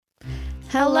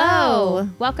Hello.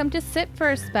 Welcome to Sit for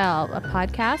a Spell, a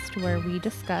podcast where we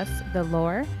discuss the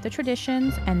lore, the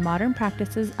traditions, and modern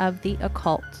practices of the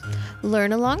occult.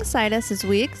 Learn alongside us as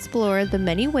we explore the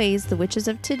many ways the witches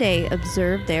of today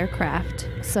observe their craft.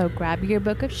 So grab your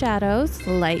book of shadows.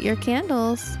 Light your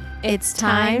candles. It's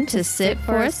time to sit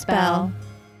for a spell.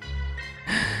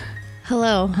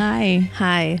 Hello. Hi.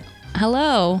 Hi.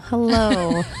 Hello.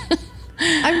 Hello.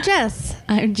 I'm Jess.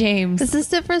 I'm James. This is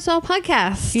Sit for a Spell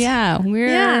podcast. Yeah,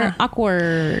 we're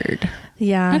awkward.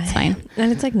 Yeah. That's fine.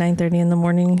 And it's like 9:30 in the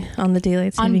morning on the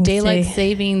Daylight Savings On Daylight Day.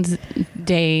 Savings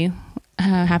Day.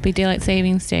 Happy Daylight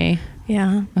Savings Day.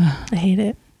 Yeah. Ugh. I hate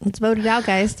it. Let's vote it out,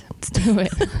 guys. Let's do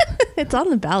it. It's on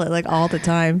the ballot like all the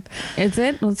time. Is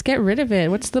it? Let's get rid of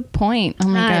it. What's the point? Oh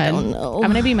my God. I don't know. I'm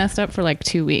going to be messed up for like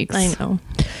 2 weeks. I know.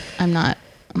 I'm not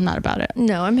about it.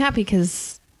 No, I'm happy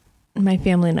because my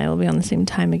family and I will be on the same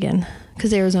time again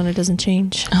because Arizona doesn't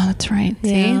change. Oh, that's right.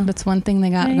 Yeah. See, that's one thing they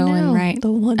got I going know. right.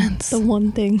 The one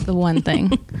thing. The one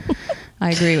thing.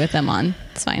 I agree with them on.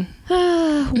 It's fine.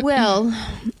 Well,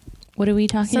 What are we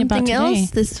talking about something today?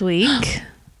 else this week.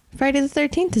 Friday the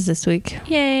 13th is this week.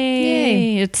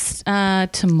 Yay. It's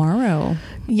tomorrow.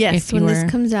 Yes, If when you this were-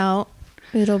 comes out,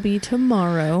 it'll be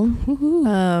tomorrow.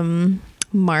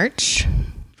 March.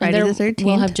 Friday And the there 13th.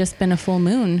 will have just been a full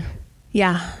moon.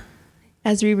 Yeah.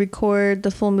 As we record,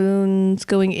 the full moon's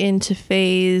going into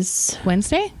phase.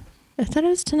 Wednesday? I thought it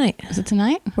was tonight Is it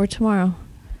tonight? or tomorrow.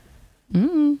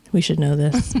 Mm. We should know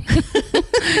this.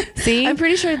 See? I'm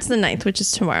pretty sure it's the 9th, which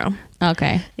is tomorrow.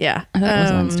 Okay. Yeah. I thought it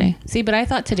was Wednesday. See, but I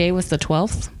thought today was the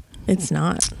 12th, It's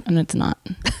not. and it's not.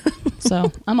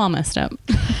 So I'm all messed up.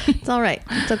 It's all right.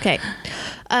 It's okay.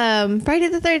 Friday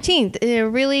the 13th, a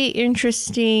really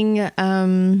interesting,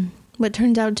 what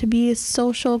turns out to be a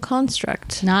social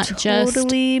construct. Not just-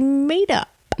 totally made up.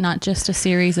 Not just a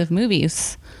series of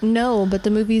movies. No, but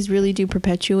the movies really do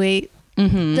perpetuate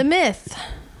Mm-hmm. the myth.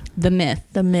 The myth.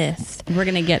 The myth. We're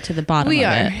going to get to the bottom We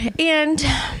of are. it. And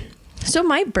so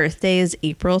my birthday is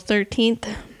April 13th.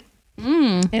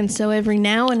 And so every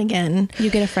now and again,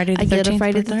 You get a Friday the 13th I get a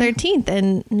Friday the birthday? 13th,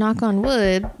 and knock on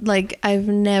wood, like I've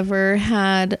never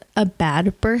had a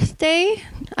bad birthday.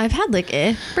 I've had like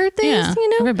birthdays, Yeah, you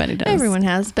know, everybody does. Everyone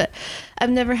has, but I've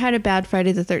never had a bad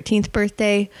Friday the 13th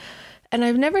birthday, and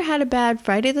I've never had a bad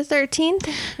Friday the 13th.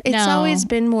 It's No. always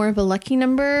been more of a lucky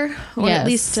number, or Yes. at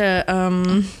least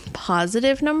a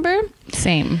positive number.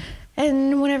 Same.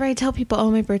 And whenever I tell people, oh,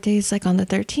 my birthday is like on the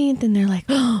 13th, and they're like,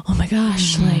 oh my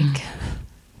gosh, like,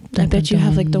 I bet you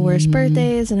have like the worst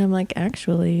birthdays. And I'm like,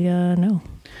 actually, no,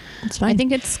 it's fine. I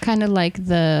think it's kind of like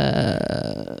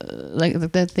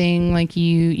the thing, like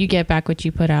you get back what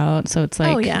you put out. So it's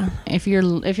like, Oh, yeah. if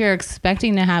you're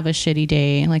expecting to have a shitty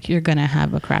day, like you're going to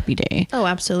have a crappy day. Oh,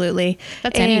 absolutely.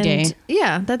 That's any day.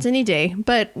 Yeah, that's any day.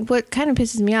 But what kind of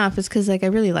pisses me off is because like I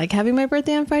really like having my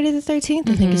birthday on Friday the 13th.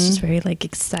 I think it's just very like I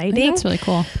exciting. think that's really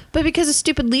cool. But because of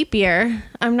stupid leap year,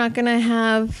 I'm not gonna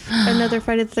have another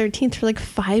Friday the 13th for like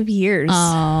 5 years.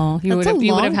 Oh, you would That's a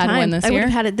have long had time. one this I would year.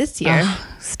 have had it this year. Oh,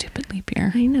 stupid leap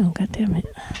year. I know. God damn it.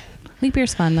 Leap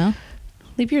year's fun though.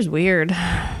 Leap year's weird.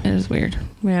 It is weird.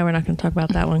 Yeah, we're not going to talk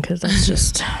about that one because that's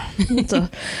just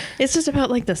it's just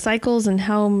about like the cycles and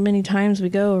how many times we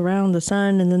go around the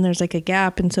sun, and then there's like a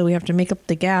gap, and so we have to make up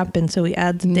the gap, and so we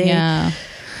add the day. Yeah.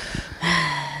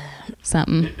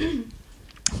 Something.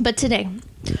 But today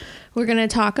we're going to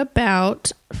talk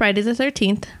about Friday the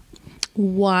 13th,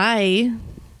 why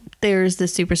there's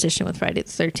this superstition with Friday the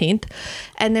 13th,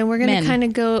 and then we're going Men. to kind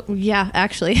of go, yeah,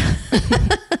 actually.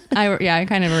 I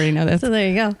kind of already know this. So there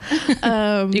you go.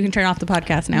 You can turn off the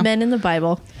podcast now. Men in the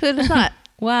Bible. Who'd have thought?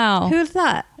 Wow. Who'd have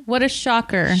thought? What a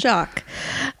shocker. Shock.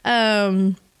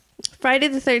 Friday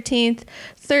the 13th,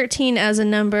 13 as a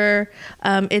number.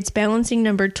 It's balancing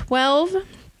number 12.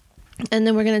 And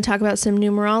then we're going to talk about some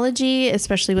numerology,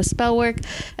 especially with spell work.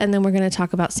 And then we're going to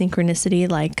talk about synchronicity,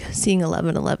 like seeing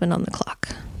 11:11 on the clock.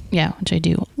 Yeah, which I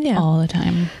do Yeah. all the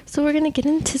time. So we're going to get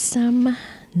into some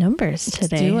numbers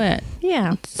today. Let's do it.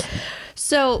 Yeah.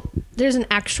 So there's an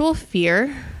actual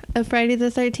fear of Friday the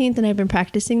 13th, and I've been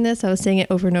practicing this. I was saying it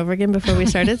over and over again before we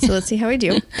started, so let's see how I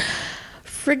do.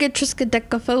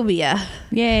 Frigatriskaidekaphobia.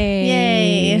 Yay.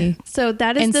 Yay. So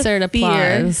that is Insert the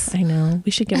fear. applause. I know.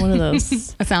 We should get one of those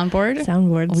A soundboard?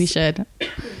 soundboards. We should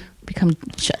become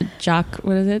shock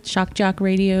jock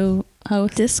radio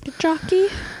host. Disc jockey?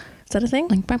 Is that a thing?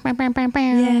 Like,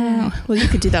 Yeah. Well, you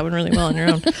could do that one really well on your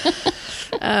own.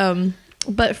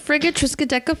 But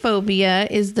frigatriskaidekaphobia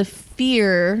is the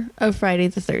fear of Friday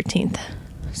the 13th.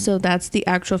 So that's the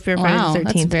actual fear of Friday Wow, the 13th.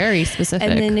 that's very specific.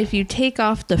 And then if you take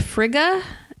off the frigga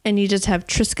and you just have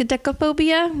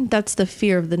triskaidekaphobia, that's the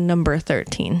fear of the number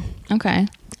 13. Okay.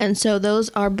 And so those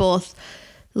are both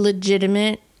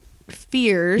legitimate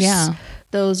fears. Yeah.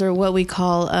 Those are what we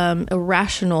call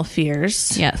irrational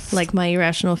fears. Yes. Like my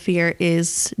irrational fear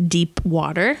is deep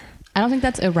water. I don't think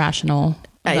that's irrational,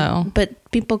 though.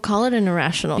 But people call it an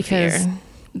irrational fear.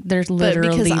 There's literally...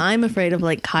 But because I'm afraid of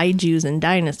like kaijus and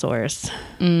dinosaurs.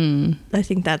 I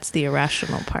think that's the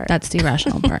irrational part. That's the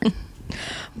irrational part.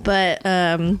 But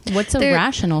what's a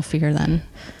rational fear then?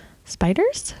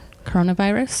 Spiders?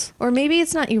 Coronavirus? Or maybe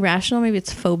it's not irrational. Maybe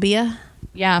it's phobia.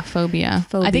 Yeah, phobia.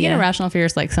 I think an irrational fear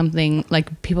is like something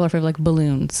like people are afraid of like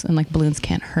balloons, and like balloons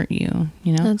can't hurt you,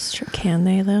 you know? That's true. Can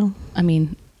they though? I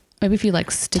mean, maybe if you like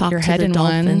stick Talk your to head the in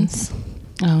dolphins. one.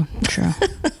 Oh, true.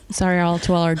 Sorry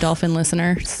to all our dolphin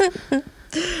listeners.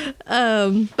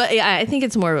 But yeah, I think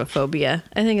it's more of a phobia.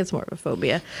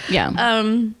 Yeah.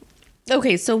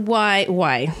 Okay, so why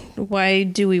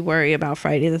do we worry about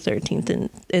Friday the 13th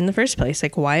in the first place?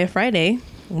 Like, why a Friday?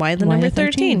 Why the number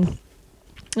 13?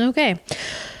 Okay.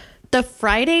 The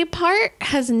Friday part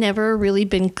has never really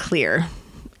been clear,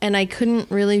 and I couldn't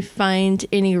really find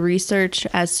any research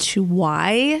as to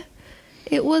why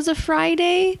it was a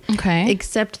Friday. Okay.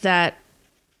 Except that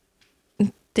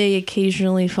they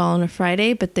occasionally fall on a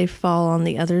Friday, but they fall on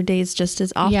the other days just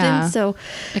as often. Yeah. So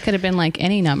it could have been like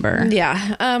any number.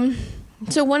 Yeah.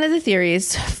 So one of the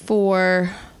theories for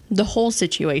the whole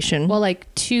situation. Well, like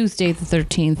Tuesday the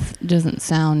 13th doesn't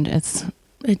sound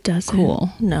It does cool.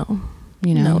 No.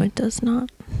 You know? No, it does not.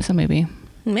 So maybe.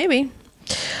 Okay,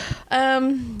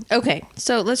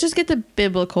 so let's just get the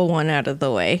biblical one out of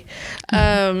the way.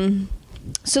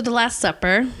 So the Last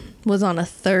Supper was on a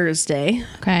Thursday.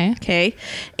 Okay.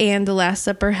 And the Last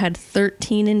Supper had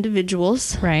 13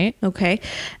 individuals. Right. Okay.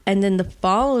 And then the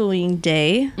following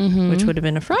day, which would have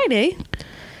been a Friday,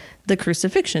 the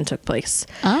crucifixion took place.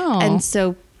 Oh. And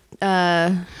so...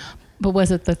 but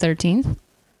was it the 13th?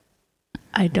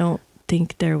 I don't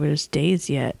think there was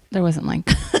days yet. There wasn't like...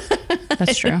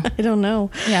 That's true. I don't know.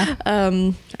 Yeah.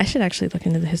 I should actually look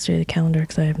into the history of the calendar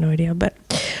because I have no idea. But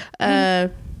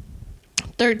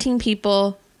 13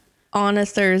 people on a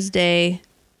Thursday,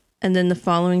 and then the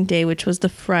following day, which was the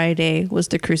Friday, was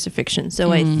the crucifixion.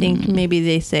 So I think maybe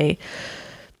they say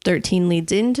 13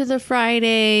 leads into the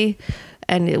Friday,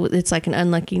 and it's like an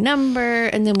unlucky number,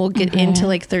 and then we'll get into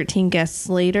like 13 guests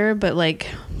later. But like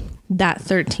that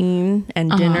 13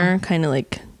 and dinner kind of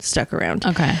like stuck around.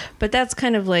 Okay. But that's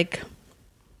kind of like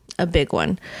a big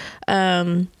one.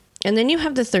 And then you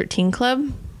have the 13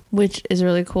 Club, which is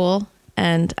really cool,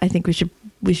 and I think we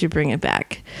should bring it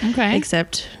back. Okay.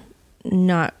 Except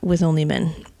not with only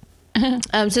men.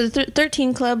 So the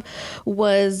 13 Club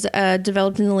was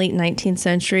developed in the late 19th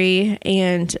century,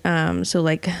 and so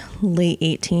like late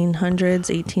 1800s,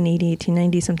 1880,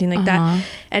 1890, something like that.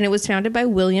 And it was founded by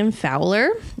William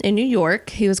Fowler in New York.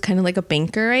 He was kind of like a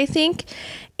banker, I think.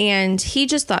 And he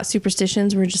just thought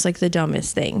superstitions were just like the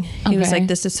dumbest thing. He was like,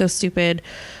 this is so stupid.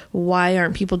 Why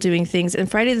aren't people doing things?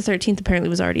 And Friday the 13th apparently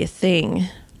was already a thing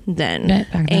then.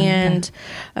 And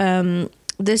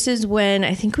this is when,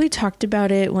 I think we talked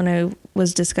about it when I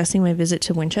was discussing my visit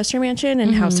to Winchester Mansion,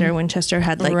 and how Sarah Winchester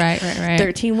had like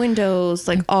 13 windows,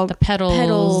 like all the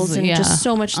petals and just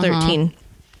so much 13.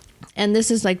 And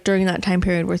this is like during that time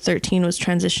period where 13 was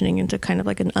transitioning into kind of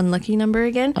like an unlucky number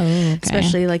again,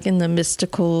 especially like in the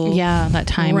mystical that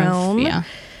time realm. Of,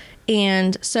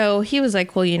 And so he was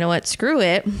like, well, you know what, screw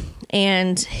it.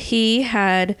 And he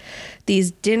had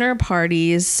these dinner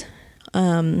parties,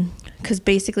 because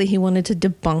basically he wanted to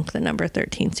debunk the number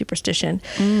 13 superstition.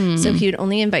 So he would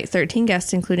only invite 13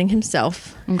 guests, including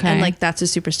himself. And like, that's a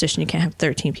superstition. You can't have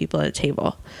 13 people at a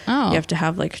table. You have to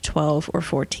have like 12 or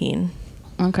 14.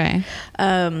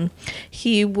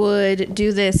 He would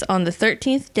do this on the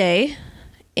 13th day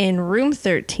in room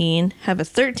 13, have a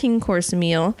 13-course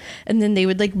meal, and then they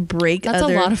would like break That's a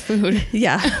lot of food.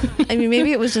 I mean,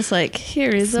 maybe it was just like, here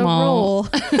is a roll.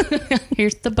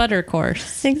 Here's the butter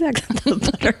course. Exactly. The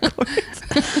butter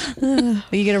course.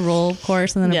 You get a roll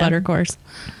course and then a butter course.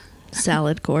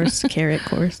 Salad course, carrot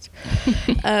course.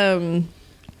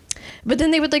 But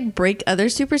then they would like break other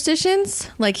superstitions.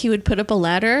 Like he would put up a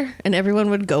ladder and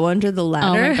everyone would go under the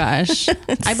ladder. Oh my gosh.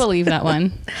 I believe that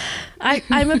one.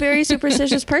 I'm a very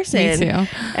superstitious person. Me too.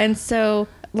 And so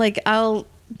like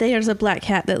there's a black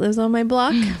cat that lives on my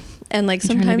block, and like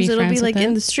sometimes it'll be like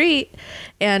in the street,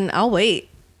 and I'll wait.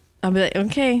 I'll be like,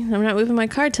 okay, I'm not moving my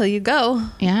car till you go.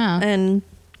 Yeah. And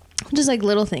just like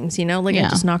little things, you know, like I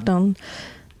just knocked on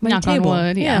my Knock table. on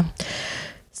wood. Yeah.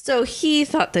 So he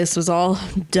thought this was all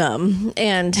dumb,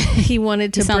 and he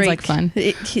wanted to It sounds break. like fun.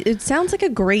 It sounds like a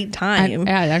great time.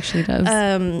 Yeah, it actually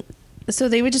does. So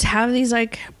they would just have these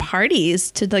like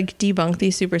parties to like debunk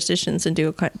these superstitions and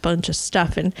do a bunch of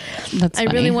stuff. And That's I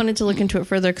funny. really wanted to look into it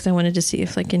further because I wanted to see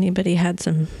if like anybody had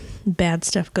some bad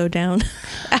stuff go down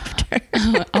after.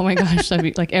 Oh my gosh, that'd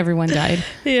be like everyone died.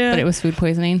 Yeah. But it was food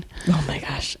poisoning. Oh my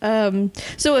gosh.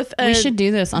 So if We should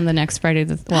do this on the next Friday.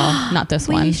 Well, not this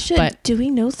we one, should. but Do we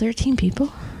know 13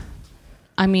 people?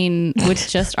 I mean, with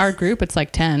just our group, it's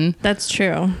like 10. That's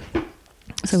true.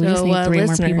 So we just need 3 more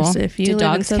listeners, people. If you Do live in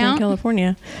dogs Southern count?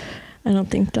 California, I don't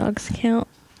think dogs count.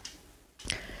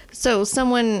 So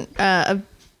someone,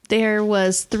 there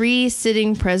was 3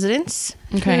 sitting presidents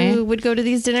Okay. who would go to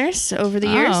these dinners over the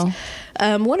years.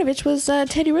 Oh. One of which was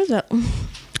Teddy Roosevelt.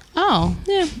 Oh,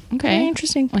 Yeah. okay. Very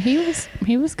interesting. Well, he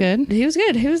was good. He was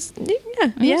good. He was,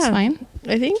 He was fine.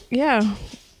 I think, yeah.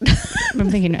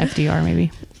 I'm thinking FDR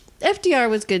maybe, FDR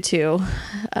was good too.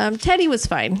 Teddy was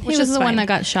fine. which is the one that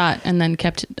got shot and then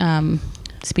kept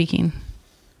speaking.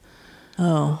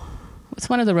 Oh. It's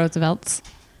one of the Roosevelts.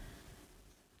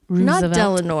 Not Roosevelt.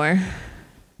 Delano.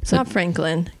 So Not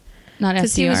Franklin. not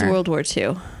Because he was FDR. World War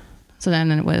II. So then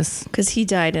it was. Because he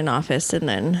died in office and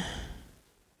then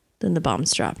the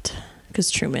bombs dropped.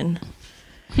 Because Truman.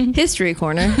 History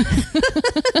corner.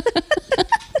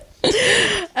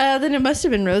 Then it must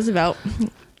have been Roosevelt.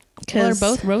 Well, they're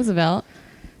both Roosevelt.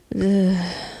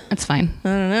 That's fine. I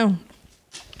don't know.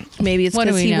 Maybe it's What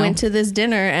do because we he know? went to this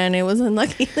dinner and it was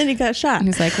unlucky that he got shot. And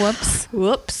he's like, whoops.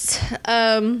 Whoops.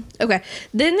 Okay.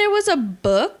 Then there was a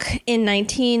book in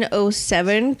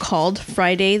 1907 called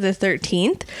Friday the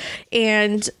 13th.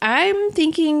 And I'm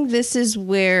thinking this is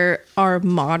where our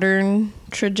modern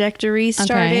trajectory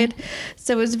started.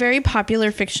 So it was a very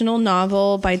popular fictional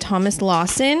novel by Thomas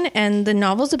Lawson. And the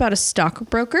novel's about a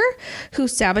stockbroker who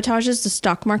sabotages the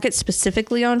stock market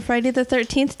specifically on Friday the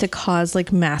 13th to cause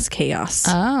like mass chaos.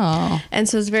 Oh. And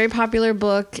so it's a very popular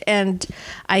book. And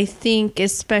I think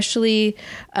especially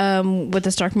with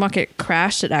the stock market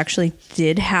crash that actually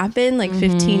did happen like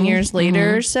 15 years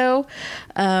later or so.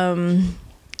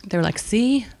 They were like,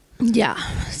 see? Yeah.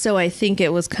 So I think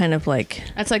it was kind of like,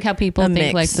 That's like how people A think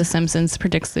mix. like The Simpsons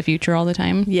predicts the future all the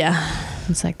time. yeah.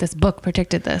 It's like this book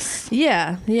predicted this.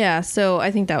 Yeah. Yeah. So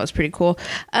I think that was pretty cool.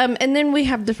 And then we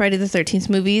have the Friday the 13th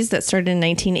movies that started in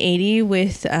 1980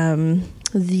 with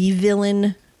the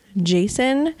villain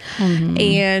Jason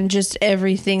and just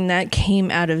everything that came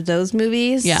out of those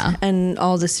movies. Yeah. And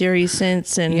all the series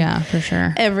since and Yeah, for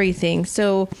sure. everything.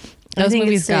 So I Those think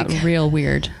movies it's got like, real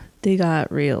weird. they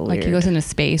got real Like weird. he goes into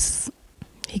space.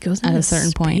 He goes at into a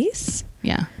certain point. space?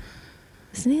 Yeah.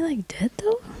 Isn't he like dead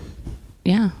though?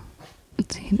 Yeah.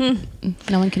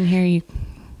 No one can hear you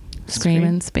scream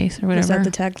in space or Was whatever.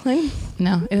 that the tagline?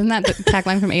 No. Isn't that the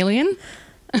tagline from Alien?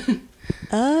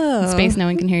 Oh. Space, no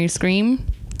one can hear you scream.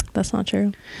 That's not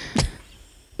true.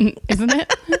 Isn't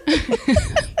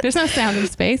it? There's no sound in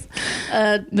space.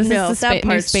 This no, is the that new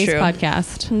part's space true.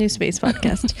 podcast. New space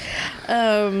podcast.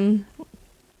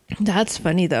 That's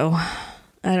funny though.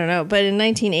 I don't know. But in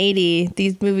 1980,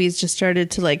 these movies just started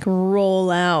to like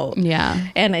roll out. Yeah.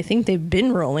 And I think they've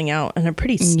been rolling out in a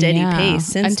pretty steady pace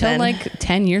since Until then. like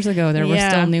 10 years ago, there were Yeah.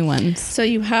 still new ones. So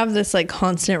you have this like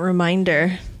constant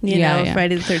reminder, you know,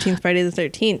 Friday the 13th, Friday the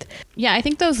 13th. Yeah, I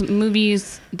think those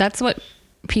movies, that's what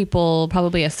people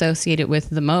probably associate it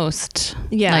with the most.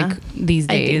 Yeah. Like these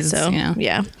days. I think so. You know?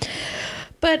 Yeah.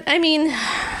 But I mean,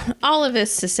 all of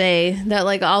this to say that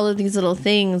like all of these little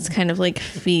things kind of like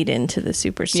feed into the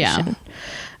superstition.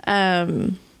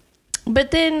 But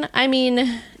then, I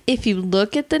mean, if you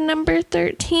look at the number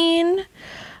 13,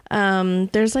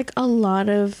 there's like a lot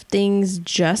of things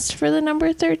just for the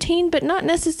number 13, but not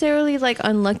necessarily like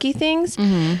unlucky things,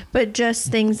 but just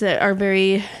things that are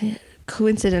very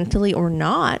coincidentally or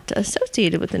not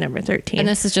associated with the number 13. And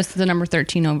this is just the number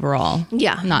 13 overall.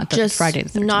 Yeah. Not the just Friday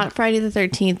the 13th. Not Friday the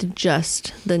 13th,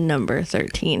 just the number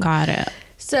 13. Got it.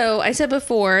 So I said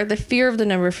before, the fear of the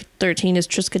number 13 is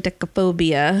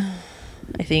triskaidekaphobia.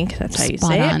 I think that's how you Spot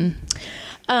say on.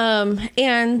 it.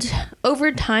 And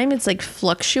over time, it's like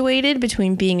fluctuated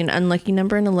between being an unlucky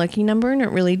number and a lucky number. And it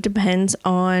really depends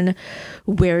on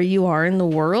where you are in the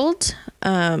world.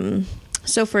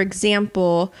 So for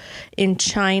example, in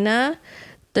China,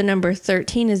 the number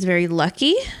 13 is very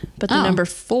lucky, but the number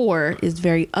 4 is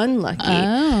very unlucky.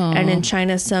 Oh. And in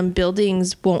China, some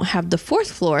buildings won't have the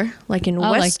 4th floor. Like in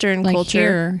Western like culture,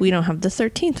 here. we don't have the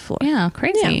 13th floor. Yeah,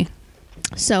 crazy.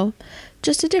 So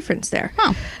just a difference there.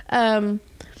 Huh.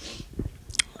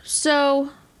 So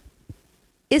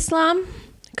Islam,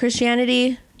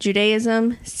 Christianity,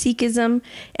 Judaism, Sikhism,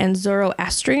 and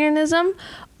Zoroastrianism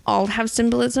all have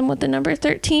symbolism with the number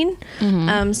 13.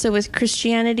 So with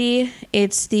Christianity,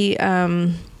 it's the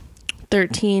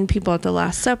 13 people at the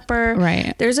Last Supper.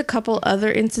 Right. There's a couple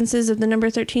other instances of the number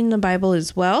 13 in the Bible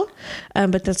as well,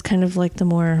 but that's kind of like the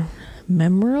more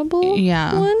memorable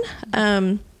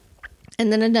one.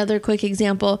 And then another quick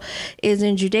example is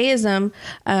in Judaism,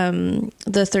 the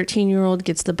 13-year-old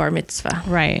gets the bar mitzvah.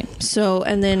 Right. So,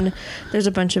 and then there's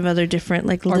a bunch of other different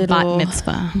like Or little... bat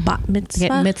mitzvah. Bat mitzvah?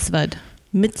 Get mitzvahed.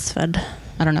 Mitzvahed.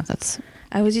 I don't know if that's...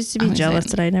 I was used to be jealous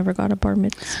that I never got a bar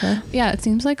mitzvah. Yeah, it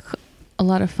seems like a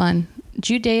lot of fun.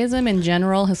 Judaism in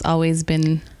general has always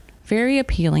been very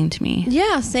appealing to me.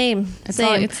 Yeah, same.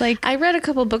 It's like I read a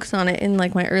couple books on it in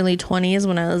like my early 20s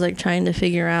when I was like trying to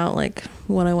figure out like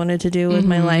what I wanted to do with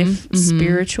my life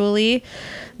spiritually.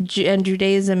 And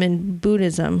Judaism and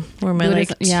Buddhism were my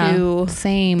like two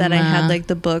same that I had like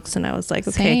the books, and I was like,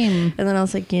 okay. Same. And then I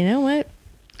was like, you know what?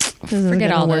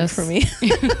 Forget all work this for me.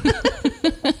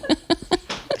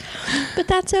 But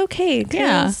that's okay.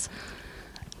 Yeah.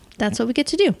 That's what we get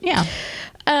to do. Yeah.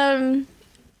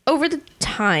 Over the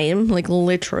time, like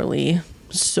literally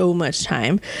so much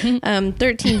time,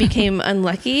 13 became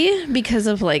unlucky because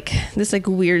of like this like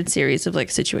weird series of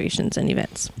like situations and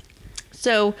events.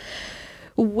 So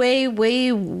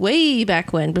way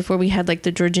back when, before we had like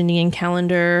the Georgian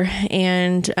calendar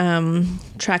and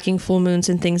tracking full moons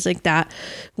and things like that,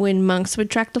 when monks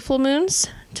would track the full moons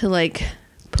to like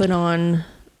put on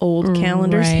old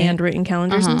calendars, handwritten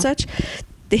calendars and such,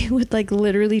 they would like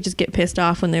literally just get pissed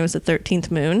off when there was a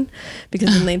 13th moon,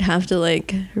 because then they'd have to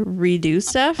like redo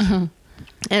stuff.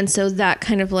 And so that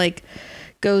kind of like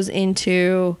goes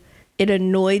into, it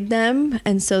annoyed them,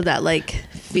 and so that like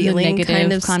feeling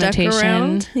kind of stuck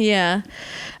around. Yeah.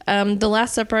 The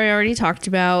Last Supper I already talked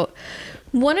about.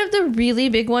 One of the really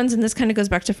big ones, and this kind of goes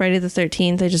back to Friday the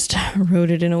 13th, I just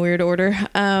wrote it in a weird order,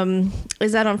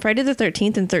 is that on Friday the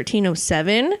 13th in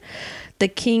 1307, the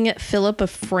King Philip of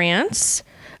France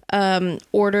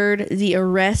ordered the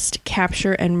arrest,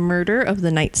 capture, and murder of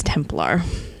the Knights Templar.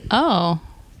 Oh,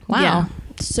 wow. Yeah.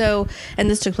 So, and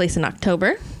this took place in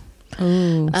October.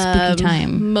 Ooh, spooky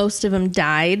time. Most of them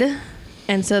died.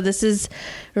 And so this is,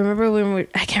 remember when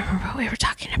I can't remember what we were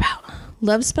talking about.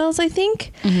 Love spells, I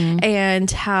think, and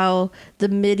how the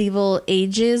medieval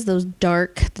ages, those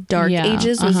dark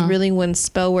ages, was really when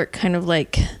spell work kind of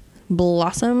like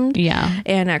blossomed,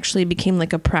 and actually became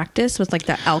like a practice with like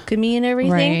the alchemy and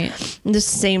everything. In the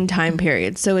same time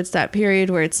period. So it's that period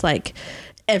where it's like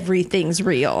everything's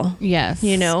real. Yes,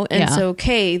 you know, and so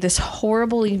okay, this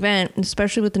horrible event,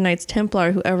 especially with the Knights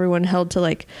Templar, who everyone held to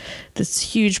like this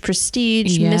huge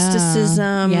prestige,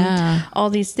 mysticism, all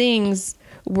these things,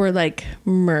 were like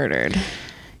murdered.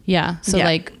 So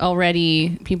like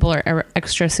already people are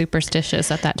extra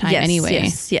superstitious at that time anyway.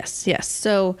 Yes.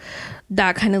 So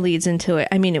that kind of leads into it.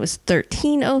 I mean, it was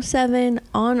 1307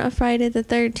 on a Friday the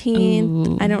 13th.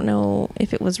 Ooh. I don't know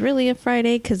if it was really a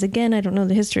Friday, because again, I don't know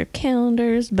the history of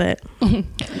calendars, but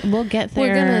we'll get there.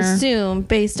 We're going to assume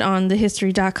based on the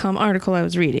history.com article I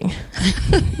was reading.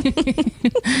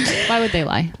 Why would they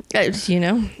lie? You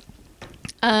know.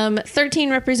 13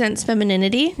 represents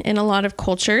femininity in a lot of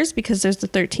cultures, because there's the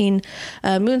 13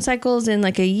 moon cycles in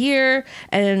like a year,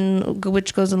 and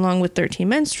which goes along with 13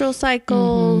 menstrual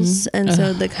cycles. And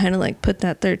so they kind of like put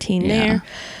that 13 there.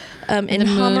 In the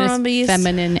Hammurabi's, moon is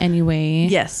feminine anyway.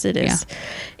 Yes, it is.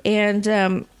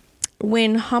 And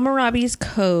when Hammurabi's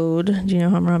code, do you know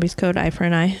Hammurabi's code, eye for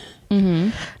an eye?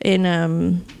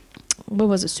 In what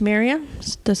was it, Sumeria,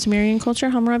 the Sumerian culture,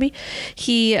 Hammurabi,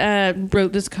 he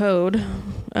wrote this code,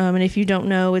 and if you don't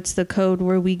know, it's the code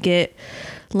where we get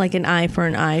like an eye for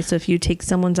an eye. So if you take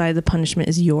someone's eye, the punishment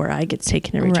is your eye gets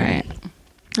taken in return.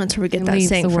 That's where we get that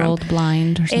saying from. The world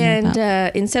blind or something. And like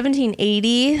that. In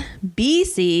 1780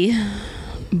 BC,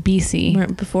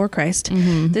 before Christ,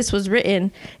 this was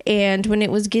written, and when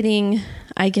it was getting,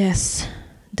 I guess,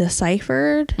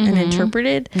 deciphered and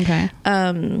interpreted,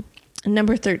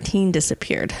 number 13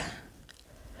 disappeared.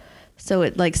 So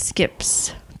it like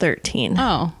skips 13.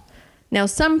 Oh. Now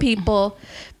some people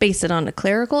base it on a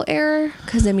clerical error,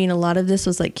 because I mean a lot of this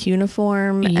was like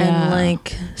cuniform and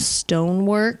like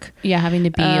stonework. Yeah, having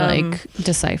to be like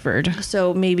deciphered.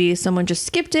 So maybe someone just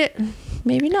skipped it.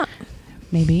 Maybe not.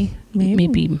 Maybe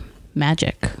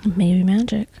magic. Maybe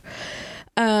magic.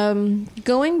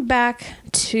 Going back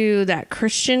to that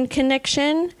Christian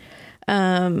connection,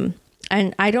 and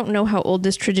I don't know how old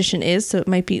this tradition is, so it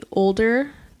might be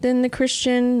older than the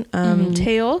Christian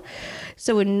tale.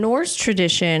 So in Norse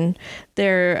tradition,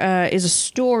 there is a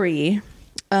story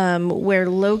where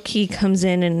Loki comes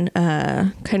in and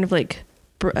kind of like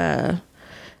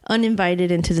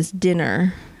uninvited into this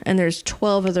dinner, and there's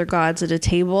 12 other gods at a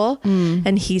table,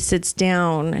 and he sits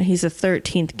down, and he's the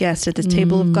 13th guest at this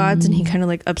table of gods, and he kind of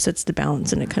like upsets the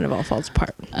balance, and it kind of all falls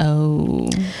apart. Oh.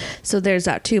 So there's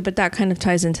that too, but that kind of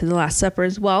ties into the Last Supper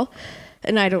as well.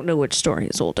 And I don't know which story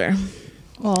is older.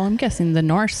 Well, I'm guessing the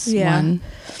Norse one.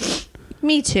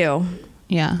 Me too.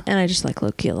 Yeah. And I just like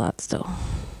Loki a lot still.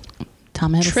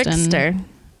 Tom Hiddleston. Trickster.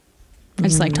 I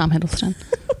just like Tom Hiddleston.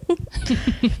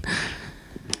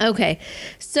 Okay.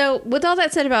 So with all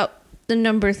that said about the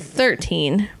number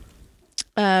 13,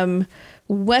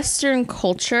 Western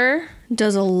culture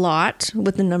does a lot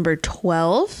with the number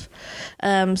 12.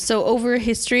 So over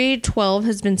history, 12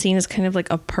 has been seen as kind of like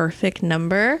a perfect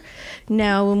number.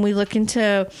 Now, when we look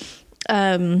into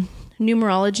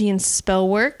numerology and spell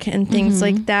work and things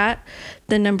like that,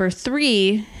 the number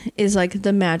 3 is like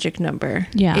the magic number.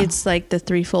 Yeah. It's like the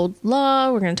threefold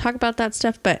law. We're going to talk about that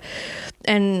stuff, but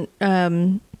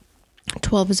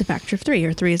 12 is a factor of 3,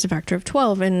 or 3 is a factor of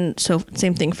 12. And so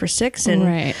same thing for 6. And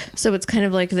Right. so it's kind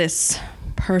of like this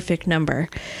perfect number.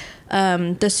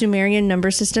 The Sumerian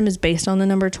number system is based on the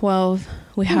number 12.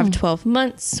 We have 12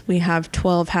 months. We have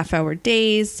 12 half-hour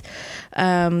days,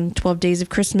 12 days of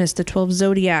Christmas, the 12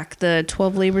 zodiac, the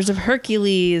 12 labors of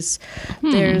Hercules.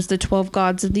 There's the 12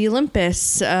 gods of the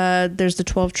Olympus. There's the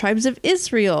 12 tribes of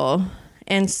Israel.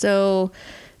 And so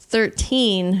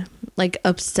 13 like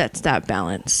upsets that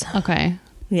balance. Okay.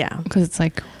 Yeah. Because it's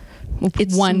like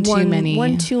It's one too many.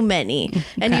 One too many.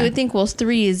 And you Okay. would think, well,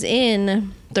 3 is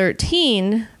in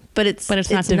 13, but it's not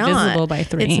divisible by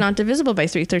 3. It's not divisible by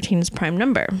 3. 13 is prime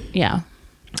number. Yeah.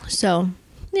 So,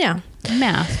 yeah.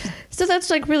 Math. So that's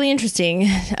like really interesting,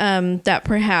 that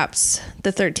perhaps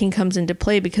the 13 comes into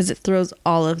play because it throws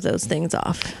all of those things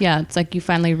off. Yeah. It's like you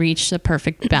finally reach the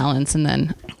perfect balance, and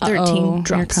then 13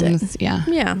 drops here comes, it. Yeah.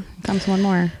 Yeah. Comes one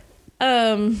more.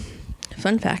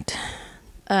 Fun fact.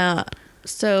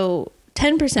 So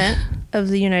 10% of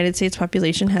the United States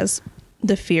population has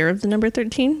the fear of the number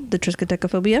 13, the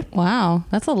triskaidekaphobia. Wow.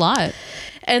 That's a lot.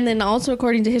 And then also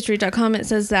according to history.com, it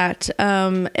says that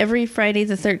every Friday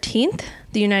the 13th,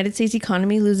 the United States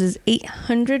economy loses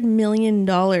 $800 million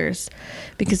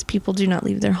because people do not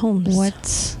leave their homes. What?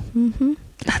 Mm-hmm.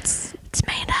 It's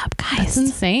made up, guys. That's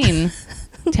insane.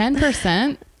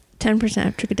 10%? 10%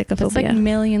 of triskaidekaphobia. That's like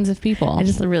millions of people. I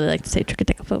just really like to say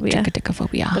triskaidekaphobia.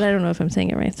 Triskaidekaphobia. But I don't know if I'm saying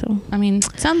it right, so. I mean,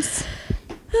 sounds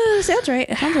Sounds right.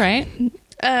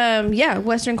 Yeah,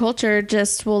 Western culture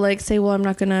just will like say, well, I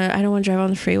don't want to drive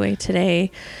on the freeway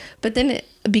today. But then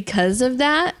because of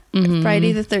that,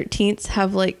 Friday the 13th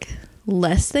have like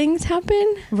less things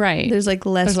happen. right. There's like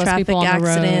less traffic people on the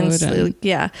road accidents. and-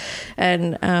 Yeah.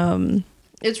 And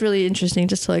it's really interesting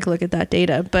just to like look at that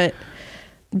data. But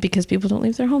because people don't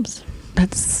leave their homes.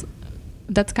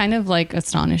 That's kind of like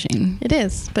astonishing. It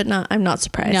is, but I'm not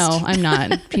surprised. No, I'm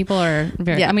not. People are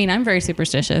very, Yeah. I mean, I'm very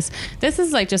superstitious. This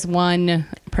is like just one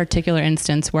particular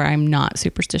instance where I'm not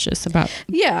superstitious about.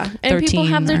 Yeah. And people 13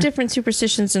 have their or- different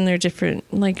superstitions and their different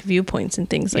like viewpoints and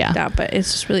things like Yeah. that. But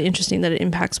it's just really interesting that it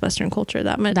impacts Western culture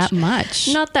that much. That much.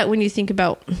 Not that when you think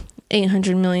about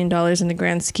 $800 million in the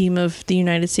grand scheme of the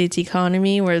United States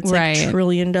economy, where it's like Right. $1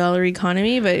 trillion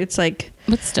economy, but it's like,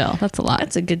 But still, that's a lot.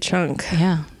 that's a good chunk.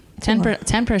 Yeah.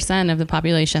 10% of the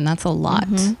population. That's a lot.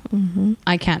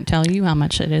 I can't tell you how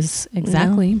much it is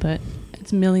exactly, but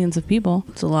it's millions of people.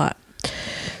 It's a lot.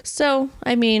 So,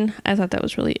 I mean, I thought that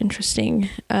was really interesting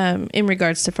in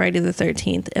regards to Friday the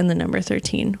 13th and the number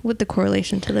 13 with the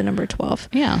correlation to the number 12.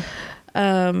 Yeah.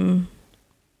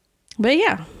 But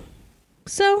yeah,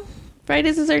 so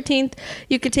Friday the 13th,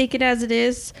 you could take it as it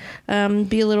is,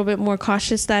 be a little bit more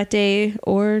cautious that day,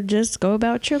 or just go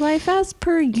about your life as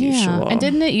per usual. And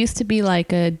didn't it used to be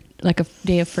like a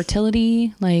day of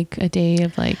fertility, like a day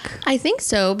of like, I think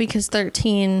so, because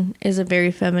 13 is a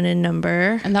very feminine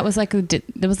number. and that was like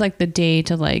that was like the day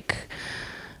to like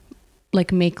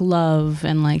make love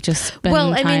and like just spend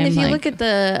Well, I mean, time, if you like- look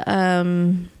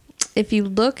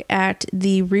at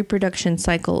the reproduction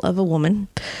cycle of a woman,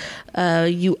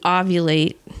 you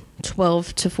ovulate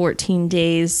 12 to 14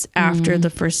 days after the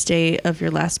first day of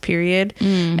your last period.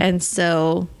 And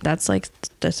so that's like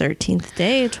the 13th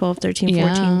day, 12, 13,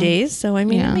 14 days. So, I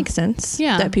mean, it makes sense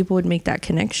that people would make that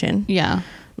connection. Yeah.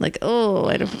 Like, oh,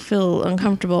 I don't feel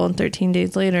uncomfortable. And 13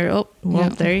 days later, oh, well,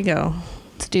 there you go.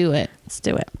 Let's do it. Let's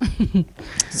do it.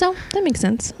 So that makes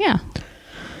sense. Yeah.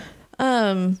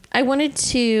 I wanted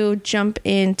to jump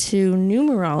into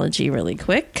numerology really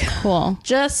quick. Cool.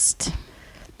 Just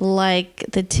like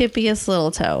the tippiest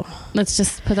little toe. Let's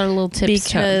just put our little tippy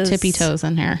toes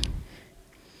in here.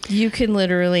 You can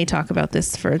literally talk about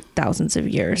this for thousands of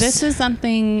years. This is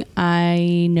something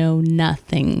I know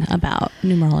nothing about,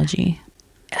 numerology.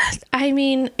 I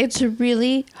mean, it's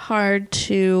really hard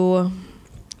to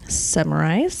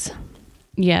summarize.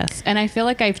 Yes. And I feel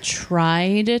like I've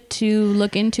tried to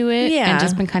look into it and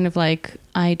just been kind of like,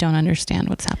 I don't understand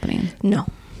what's happening. No.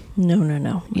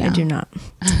 Yeah. I do not.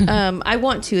 I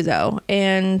want to, though.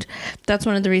 And that's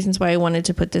one of the reasons why I wanted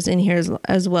to put this in here,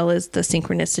 as well as the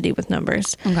synchronicity with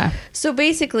numbers. Okay. So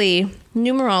basically,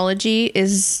 numerology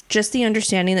is just the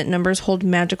understanding that numbers hold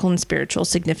magical and spiritual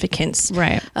significance.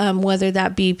 Right. Whether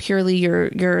that be purely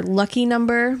your lucky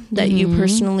number that you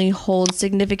personally hold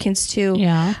significance to.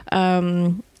 Yeah.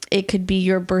 It could be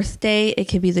your birthday. It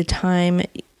could be the time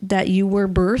that you were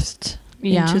birthed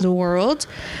into the world.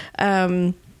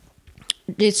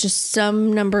 It's just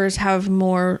some numbers have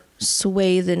more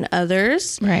sway than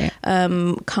others. Right.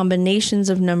 Combinations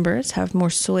of numbers have more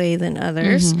sway than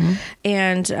others.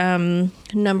 And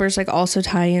numbers like also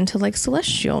tie into like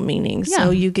celestial meanings. Yeah.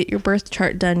 So you get your birth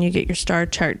chart done, you get your star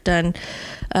chart done.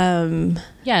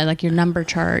 Yeah, like your number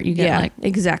chart. You get like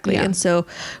exactly. Yeah. And so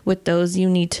with those, you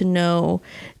need to know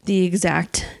the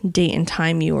exact date and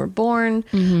time you were born,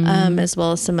 as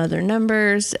well as some other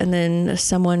numbers. And then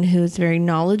someone who's very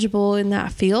knowledgeable in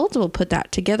that field will put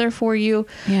that together for you,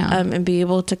 and be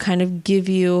able to kind of give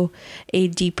you a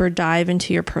deeper dive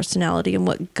into your personality and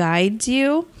what guides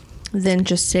you than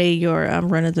just say your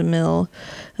run-of-the-mill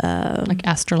like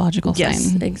astrological sign.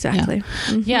 Yes, exactly.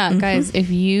 Yeah, guys,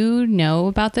 if you know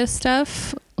about this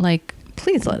stuff, like,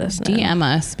 please let us know. DM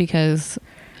us, because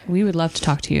we would love to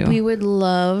talk to you. We would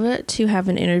love to have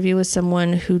an interview with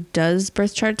someone who does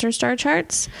birth charts or star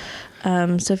charts.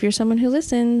 So if you're someone who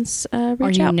listens, reach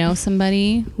or you out. know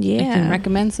somebody, if you can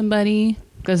recommend somebody,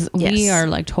 because we are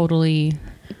like totally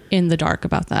in the dark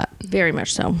about that. Very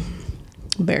much so.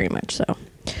 Very much so.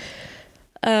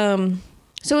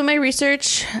 So in my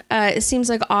research, it seems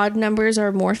like odd numbers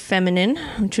are more feminine,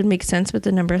 which would make sense with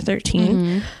the number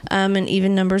 13. And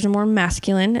even numbers are more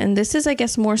masculine. And this is, I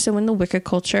guess, more so in the Wicca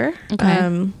culture,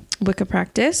 Wicca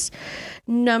practice.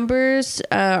 Numbers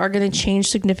are going to change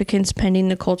significance pending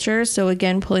the culture. So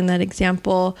again, pulling that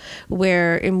example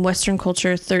where in Western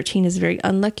culture, 13 is very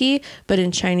unlucky, but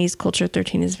in Chinese culture,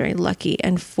 13 is very lucky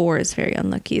and 4 is very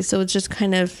unlucky. So it's just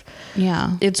kind of,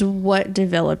 it's what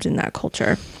developed in that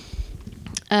culture.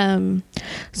 So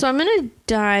I'm going to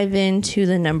dive into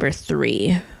the number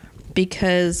 3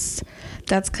 because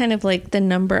that's kind of like the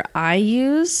number I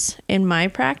use in my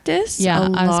practice. Yeah,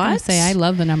 I was going to say, I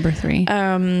love the number 3.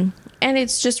 And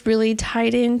it's just really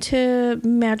tied into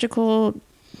magical,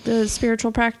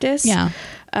 spiritual practice. Yeah.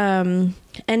 And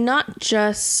not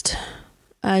just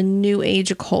a new age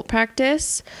occult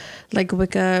practice like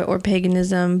Wicca or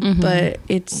paganism, but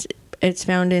it's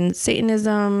found in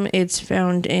Satanism. It's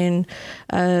found in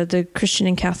the Christian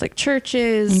and Catholic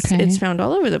churches. Okay. It's found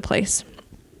all over the place.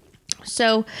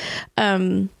 So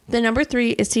the number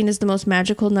 3 is seen as the most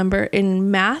magical number.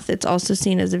 In math, it's also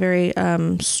seen as a very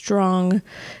strong,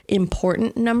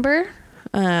 important number.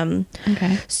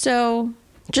 Okay. So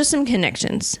just some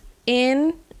connections.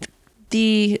 In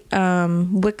the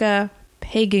Wicca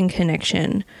pagan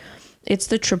connection, it's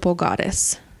the triple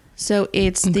goddess. So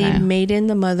it's the maiden,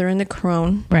 the mother, and the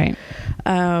crone. Right.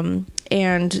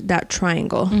 And that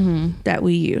triangle that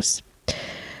we use.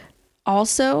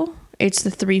 Also, it's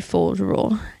the threefold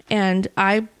rule. And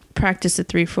I practice the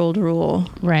threefold rule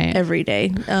every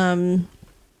day.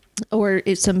 Or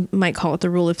some might call it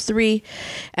the rule of 3.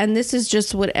 And this is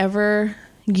just whatever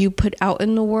you put out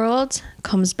in the world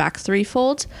comes back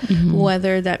threefold,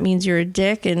 whether that means you're a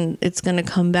dick and it's going to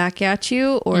come back at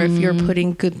you, or if you're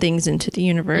putting good things into the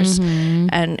universe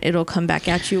and it'll come back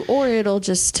at you, or it'll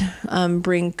just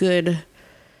bring good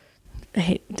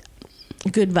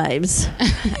vibes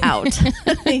out.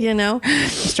 You know,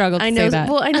 struggle to I know say that.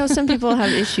 Well, I know some people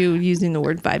have issue using the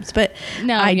word vibes, but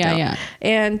no, I don't.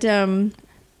 And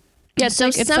yeah, it's so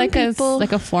like, it's some like people,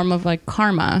 like a form of like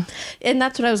karma. And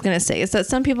that's what I was going to say, is that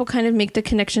some people kind of make the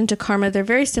connection to karma. They're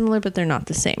very similar, but they're not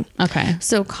the same. Okay.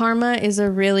 So karma is a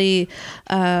really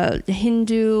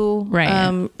Hindu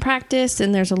practice,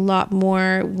 and there's a lot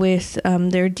more with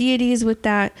their deities with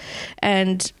that.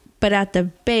 But at the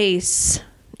base,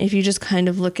 if you just kind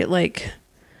of look at like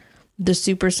the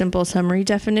super simple summary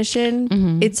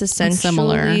definition, it's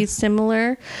essentially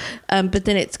similar. But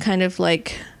then it's kind of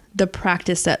like the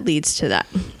practice that leads to that.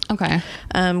 Okay.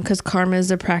 Because karma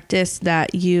is a practice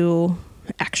that you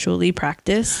actually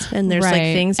practice, and there's like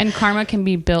things, and karma can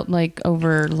be built like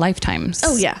over lifetimes.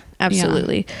 Oh yeah,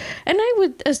 absolutely. Yeah. And I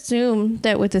would assume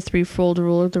that with the threefold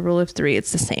rule or the rule of 3,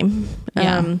 it's the same.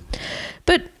 Yeah.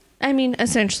 But I mean,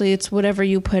 essentially, it's whatever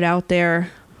you put out there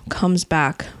comes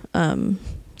back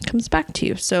to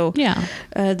you. So Yeah.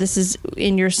 this is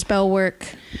in your spell work,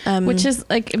 Which is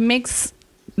like, it makes,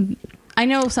 I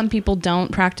know some people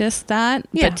don't practice that,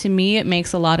 Yeah. but to me it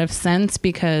makes a lot of sense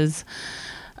because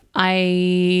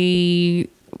it's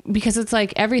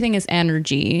like everything is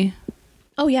energy.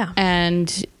 oh yeah,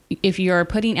 And if you're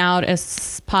putting out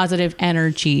positive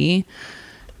energy,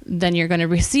 then you're going to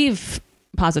receive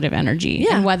positive energy.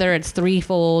 Yeah. And whether it's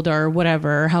threefold or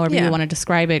whatever, however Yeah. you want to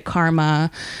describe it, karma.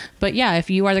 But yeah, if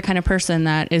you are the kind of person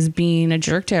that is being a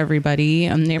jerk to everybody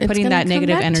and you're It's putting gonna that come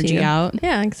negative back to energy you. out,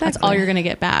 Yeah, exactly. that's all you're going to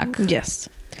get back. Yes,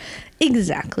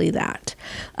 exactly that.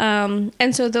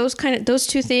 And so those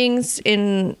two things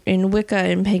in Wicca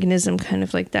and paganism, kind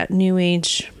of like that New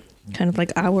Age, kind of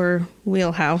like our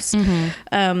wheelhouse.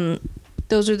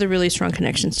 Those are the really strong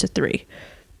connections to 3.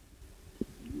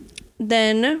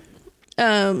 Then,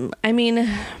 I mean,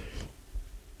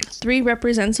 3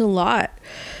 represents a lot.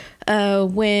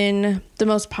 When the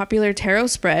most popular tarot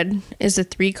spread is a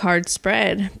 3-card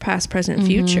spread, past, present,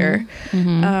 future.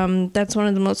 That's one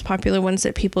of the most popular ones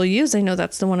that people use. I know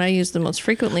that's the one I use the most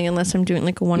frequently, unless I'm doing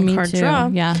like a 1-card draw.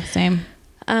 Yeah, same.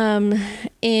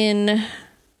 In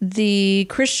the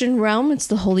Christian realm, it's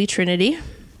the Holy Trinity,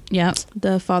 Yep.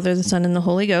 the Father, the Son, and the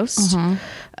Holy Ghost.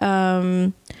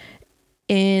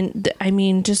 I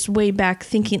mean, just way back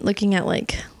looking at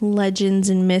like legends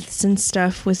and myths and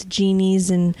stuff with genies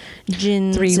and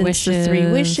jinns, 3 and wishes. the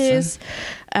 3 wishes.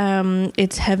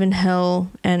 It's heaven,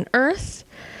 hell, and earth.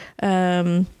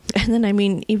 And then, I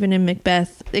mean, even in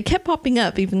Macbeth, it kept popping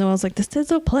up, even though I was like, this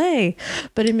is a play.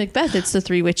 But in Macbeth, it's the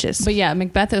 3 witches. But yeah,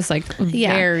 Macbeth is like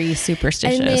very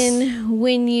superstitious. And then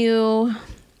when you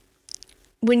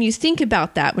think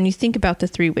about that, when you think about the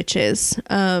 3 witches,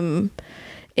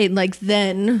 it like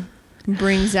then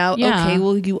brings out, Yeah. okay,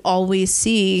 well, you always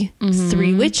see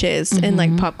 3 witches in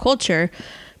like pop culture,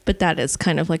 but that is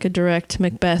kind of like a direct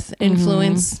Macbeth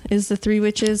influence, is the 3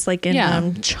 witches, like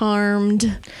in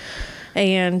Charmed,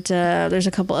 and there's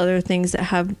a couple other things that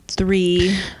have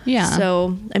 3. Yeah.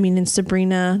 So I mean, in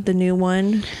Sabrina, the new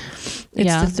one,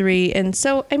 it's the 3, and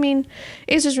so I mean,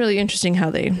 it's just really interesting how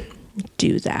they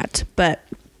do that, but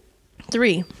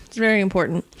 3, it's very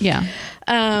important. Yeah.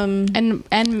 And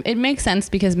it makes sense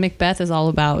because Macbeth is all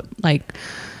about like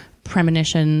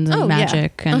premonitions and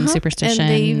magic and superstition. And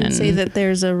they even say that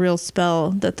there's a real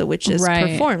spell that the witches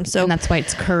perform. So and that's why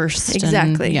it's cursed.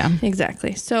 Exactly. And,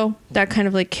 Exactly. So that kind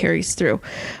of like carries through.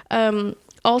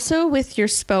 Also with your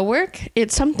spell work,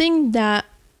 it's something that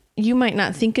you might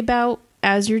not think about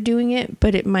as you're doing it,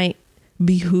 but it might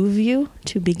behoove you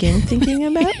to begin thinking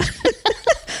about.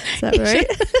 Is that right?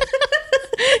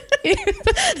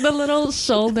 the little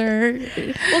shoulder.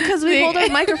 Well, because we hold our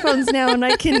microphones now and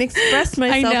I can express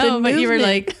myself. I know, in but you were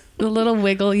movement. like the little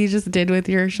wiggle you just did with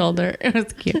your shoulder. It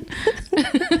was cute.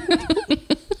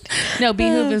 No,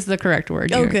 behoove is the correct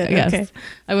word. Oh, good. Yes. Okay.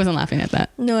 I wasn't laughing at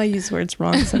that. No, I use words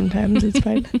wrong sometimes. It's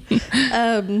fine.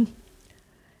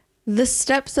 The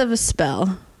steps of a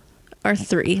spell are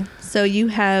 3. So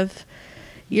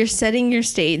you're setting your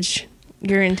stage,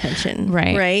 your intention,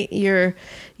 right?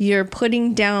 You're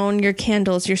putting down your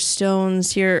candles, your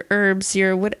stones, your herbs,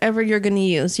 your whatever you're going to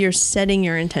use. You're setting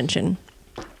your intention.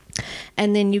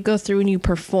 And then you go through and you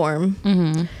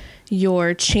perform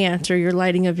your chant or your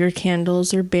lighting of your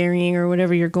candles or burying or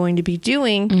whatever you're going to be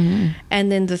doing.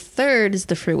 And then the 3rd is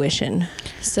the fruition.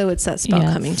 So it's that spell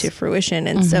coming to fruition.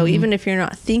 And so even if you're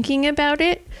not thinking about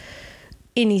it,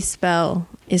 any spell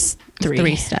is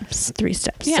 3 steps. 3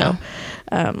 steps. Yeah.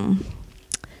 So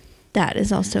that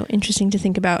is also interesting to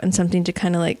think about and something to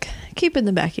kind of like keep in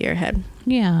the back of your head.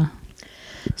 Yeah.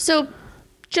 So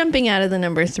jumping out of the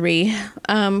number 3,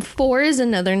 4 is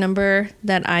another number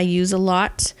that I use a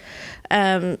lot.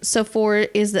 So 4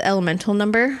 is the elemental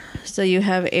number. So you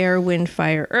have air, wind,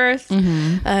 fire, earth.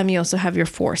 You also have your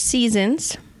 4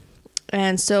 seasons.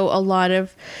 And so a lot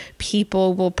of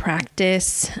people will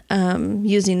practice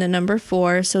using the number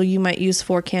 4. So you might use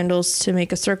 4 candles to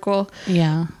make a circle.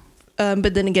 Yeah.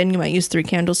 But then again, you might use 3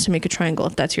 candles to make a triangle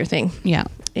if that's your thing. Yeah.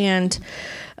 And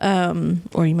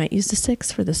or you might use the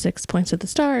 6 for the 6 points of the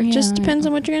star. It just depends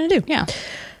on what you're going to do. Yeah.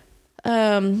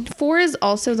 4 is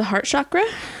also the heart chakra.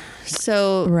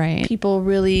 So people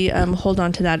really hold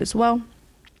on to that as well.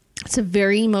 It's a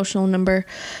very emotional number.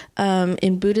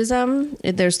 In Buddhism,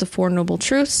 there's the 4 noble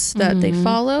truths that they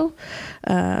follow.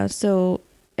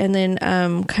 And then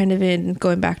kind of in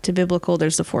going back to biblical,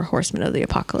 there's the 4 horsemen of the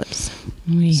apocalypse.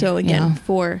 So again,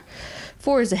 4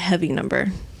 is a heavy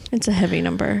number. It's a heavy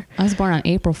number. I was born on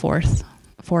April 4th.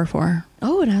 4/4.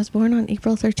 Oh, and I was born on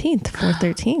April 13th.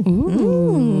 4/13.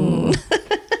 Ooh.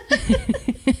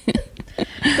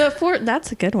 But 4,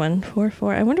 that's a good one.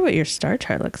 4-4. I wonder what your star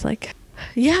chart looks like.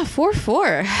 Yeah,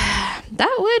 4-4.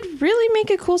 That would really make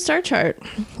a cool star chart.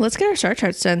 Let's get our star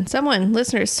charts done. Someone,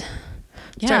 listeners.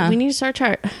 Yeah. We need a star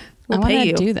chart. We'll I pay wanna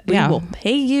you. do that. We Yeah. will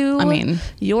pay you. I mean,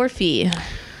 your fee.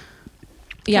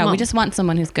 yeah, Come we on. just want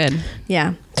someone who's good.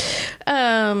 Yeah.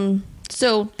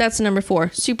 So that's number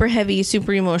 4. Super heavy,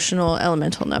 super emotional,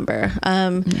 elemental number.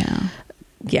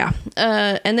 Yeah.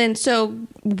 And then so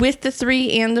with the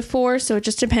 3 and the 4, so it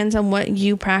just depends on what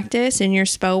you practice in your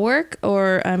spell work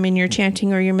or in your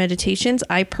chanting or your meditations.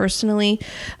 I personally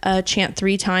chant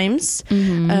 3 times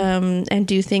and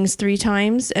do things 3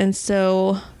 times. And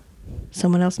so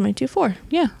someone else might do 4.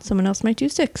 Yeah. Someone else might do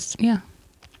 6. Yeah.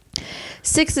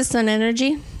 6 is sun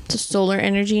energy. It's a solar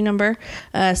energy number.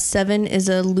 7 is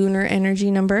a lunar energy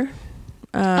number.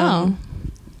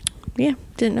 Yeah,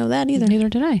 didn't know that either. Neither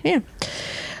did I. Yeah.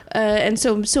 And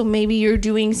so maybe you're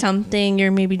doing something,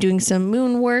 you're maybe doing some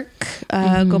moon work.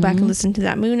 Go back and listen to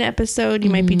that moon episode. You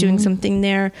might be doing something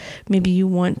there. Maybe you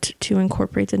want to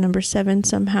incorporate the number 7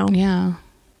 somehow. Yeah.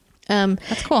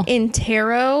 That's cool. In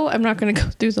tarot, I'm not going to go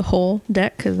through the whole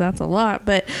deck because that's a lot,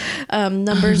 but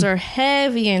numbers are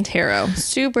heavy in tarot,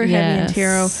 super heavy in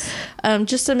tarot.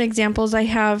 Just some examples I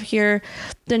have here.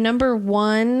 The number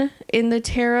 1 in the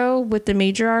tarot with the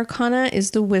major arcana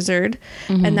is the wizard,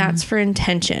 and that's for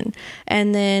intention.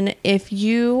 And then if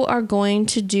you are going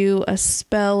to do a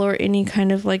spell or any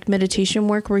kind of like meditation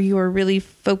work where you are really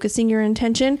focusing your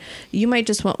intention, you might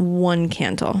just want 1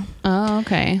 candle. Oh,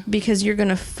 okay. Because you're going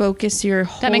to focus your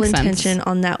whole makes intention sense.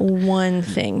 on that one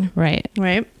thing. Right.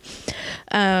 Right?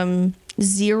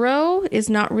 0 is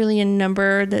not really a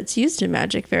number that's used in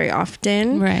magic very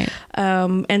often. Right.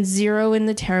 And 0 in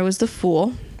the tarot is the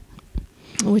Fool,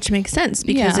 which makes sense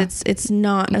because Yeah. it's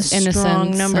not a strong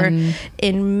Innocence number. and-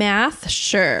 In math,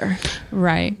 sure,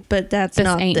 Right. but that's This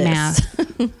not ain't this. math.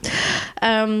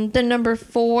 The number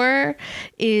 4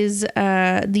 is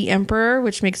the Emperor,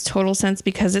 which makes total sense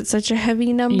because it's such a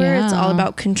heavy number. It's all Yeah.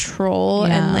 about control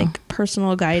and Yeah. like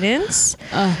personal guidance.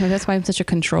 Oh, that's why I'm such a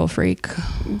control freak.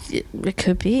 It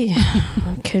could be.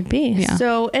 It could be. Yeah.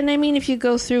 So, and I mean, if you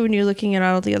go through and you're looking at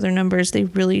all the other numbers, they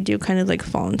really do kind of like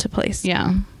fall into place.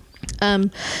 Yeah.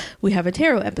 We have a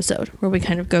tarot episode where we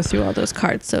kind of go through all those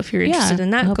cards. So if you're Yeah, interested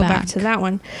in that, go go back back. to that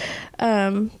one.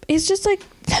 It's just like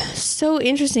so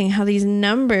interesting how these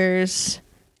numbers,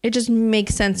 it just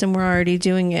makes sense and we're already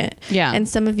doing it. Yeah. And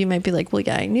some of you might be like, well,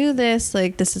 yeah, I knew this.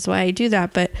 Like, this is why I do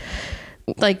that. But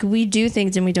like we do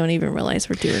things and we don't even realize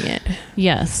we're doing it.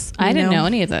 Yes. I didn't know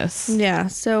any of this. Yeah.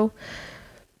 So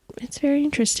it's very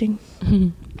interesting.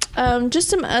 Just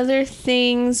some other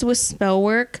things with spell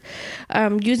work,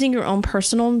 using your own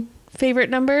personal favorite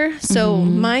number. So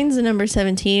mine's the number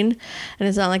 17, and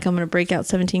it's not like I'm going to break out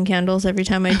 17 candles every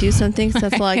time I do something. So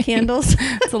that's a lot of candles.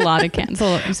 It's a lot of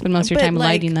candles. You spend most of your But, time like,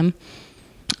 lighting them.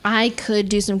 I could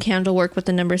do some candle work with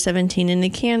the number 17 in a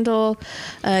candle.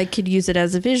 I could use it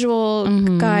as a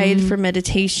visual guide for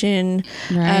meditation,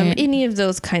 Right. any of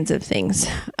those kinds of things.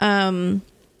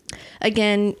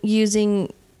 Again,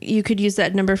 you could use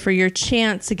that number for your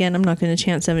chants. Again, I'm not going to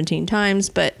chant 17 times,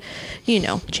 but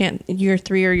chant your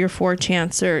 3 or your 4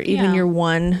 chants or even Yeah. your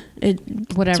 1.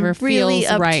 Whatever It's really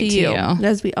feels up right to you.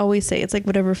 As we always say, it's like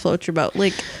whatever floats your boat.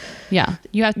 Like, Yeah.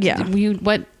 You have to, Yeah.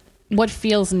 what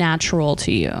feels natural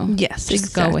to you. yes,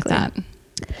 Just go with that.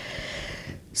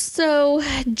 So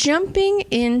jumping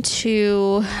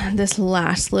into this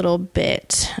last little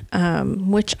bit,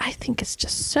 which I think is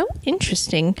just so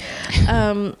interesting,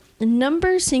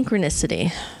 number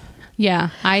synchronicity. Yeah.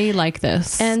 I like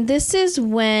this. And this is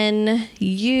when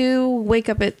you wake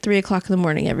up at 3:00 in the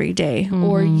morning every day,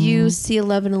 or you see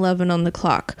 11:11 on the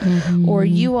clock, or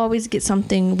you always get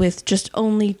something with just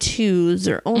only 2s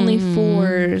or only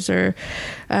 4s or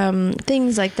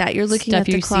things like that. You're looking Stuff at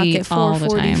the you clock see at all the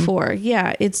time. 4:44.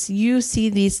 Yeah, you see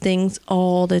these things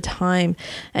all the time,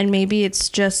 and maybe it's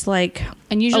just like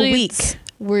And usually a week. it's-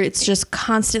 Where it's just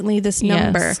constantly this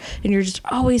number, Yes. and you're just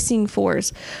always seeing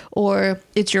 4s, or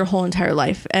it's your whole entire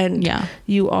life and Yeah.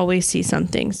 you always see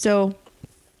something. So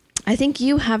I think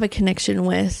you have a connection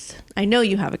with, I know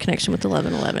you have a connection with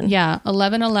 11:11. Yeah,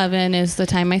 11:11 is the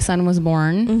time my son was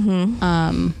born.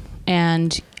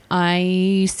 And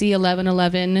I see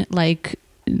 11:11 like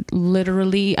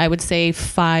literally, I would say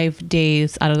 5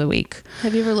 days out of the week.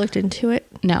 Have you ever looked into it?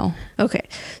 No. Okay.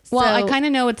 Well, So I kind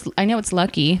of know it's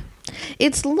lucky.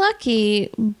 it's lucky,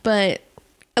 but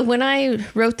when I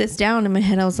wrote this down in my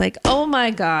head, I was like, oh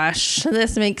my gosh,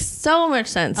 this makes so much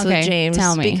sense Okay, with James.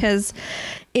 tell me. Because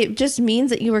it just means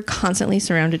that you were constantly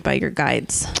surrounded by your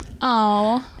guides.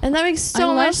 Oh, And that makes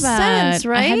so much sense,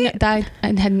 right? I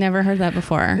had never heard that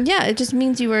before. Yeah, it just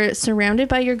means you were surrounded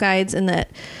by your guides and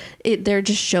that they're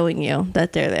just showing you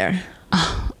that they're there.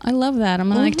 Oh, I love that. I'm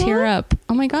gonna like tear up.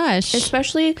 Oh my gosh.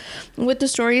 Especially with the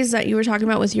stories that you were talking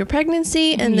about with your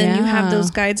pregnancy, and then you have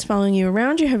those guides following you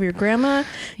around. You have your grandma.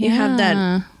 You have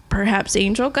that perhaps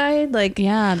angel guide. Like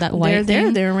that white they're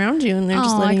thing. They're around you, and they're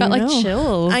just letting I got you know. like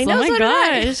chills. I know. Oh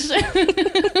my So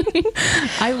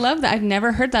gosh. I love that. I've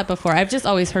never heard that before. I've just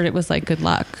always heard it was like good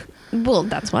luck. Well,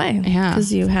 that's why. Yeah.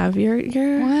 Because you have your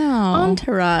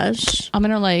entourage. I'm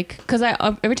gonna because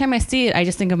every time I see it, I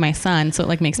just think of my son, so it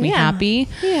like makes me happy.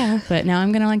 Yeah. But now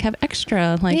I'm gonna like have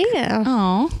extra. Like,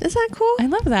 oh, is that cool? I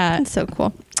love that. It's so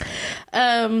cool.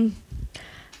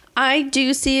 I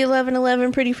do see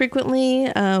 1111 pretty frequently,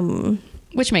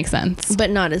 which makes sense, but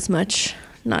not as much.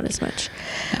 Not as much.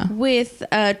 Yeah. With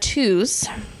twos,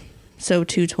 so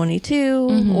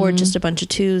 222 or just a bunch of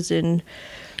twos and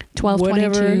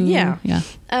 1222. Yeah. Yeah.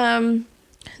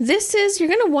 This is, you're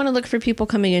going to want to look for people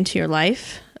coming into your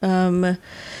life.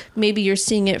 Maybe you're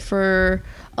seeing it for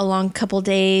a long couple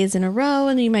days in a row,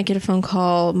 and then you might get a phone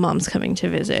call, mom's coming to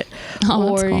visit. Oh,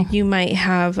 or that's cool. you might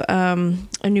have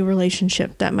a new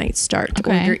relationship that might start,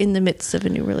 or you're in the midst of a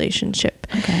new relationship.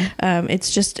 Okay.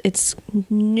 It's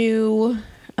new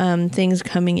things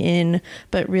coming in,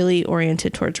 but really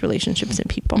oriented towards relationships and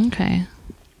people. Okay.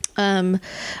 On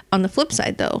the flip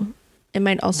side, though, it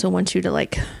might also want you to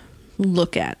like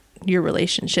look at your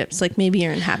relationships. Like maybe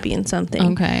you're unhappy in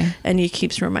something. Okay. And it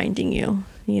keeps reminding you,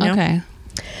 know? Okay.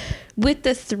 With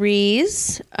the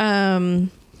threes, I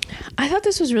thought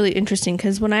this was really interesting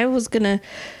because when I was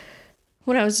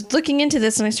looking into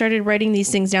this and I started writing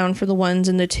these things down for the ones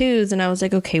and the twos, and I was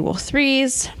like, okay, well,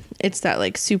 threes, it's that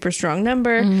like super strong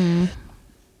number. Mm-hmm.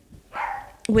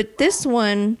 With this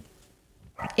one,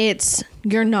 it's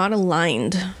you're not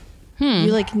aligned.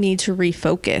 You like need to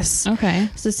refocus. Okay.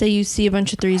 So say you see a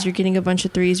bunch of threes, you're getting a bunch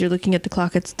of threes, you're looking at the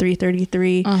clock, it's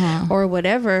 3:33 or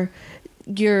whatever.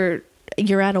 You're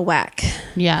out of whack.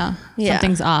 Yeah.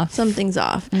 Something's off. Something's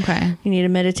off. Okay. You need to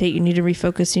meditate. You need to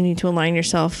refocus. You need to align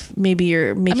yourself. Maybe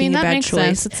you're making a bad makes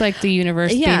choice. Sense. It's like the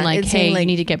universe being like, hey, you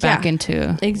need to get back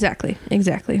into exactly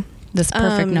this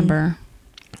perfect number.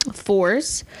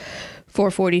 Fours.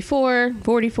 444,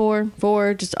 44,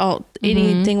 4, just all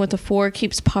anything with a 4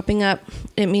 keeps popping up.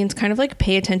 It means kind of like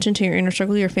pay attention to your inner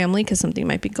circle, your family, because something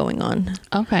might be going on.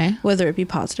 Okay. Whether it be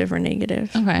positive or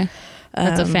negative. Okay.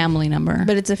 That's a family number.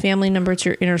 But it's a family number. It's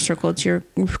your inner circle. It's your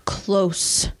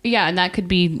close. Yeah, and that could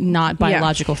be not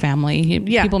biological family.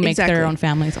 People make their own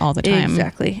families all the time.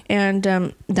 Exactly. And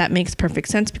that makes perfect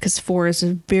sense because 4 is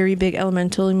a very big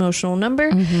elemental emotional number.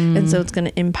 And so it's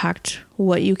going to impact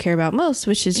what you care about most,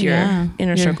 which is your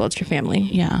inner circle. It's your family.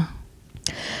 Yeah.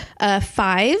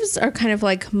 5s are kind of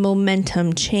like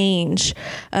momentum change,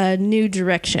 new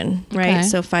direction, right? Okay.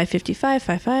 So 555,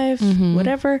 55,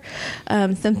 whatever.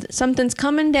 Something's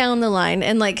coming down the line,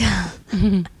 and like,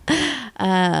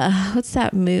 what's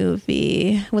that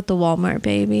movie with the Walmart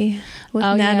baby with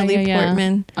Natalie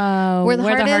Portman? Where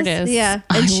the Heart Is. Yeah,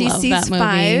 and she sees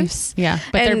 5s. Yeah,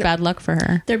 but they're bad luck for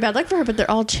her. They're bad luck for her, but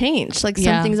they're all changed. Like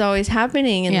something's always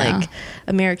happening, and like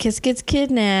Americus gets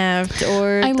kidnapped,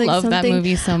 or I love that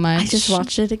movie so much. I just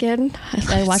watched it again.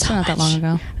 I watched it not that long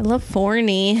ago. I love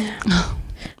Forney.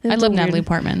 I love Natalie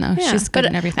Portman though. Yeah, she's good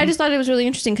at everything. I just thought it was really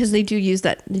interesting because they do use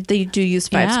that. They do use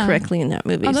 5s correctly in that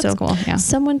movie. Oh, that's cool. Yeah.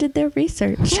 Someone did their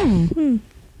research.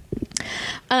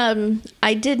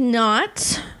 I did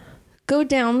not go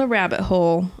down the rabbit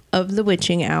hole of the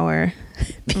witching hour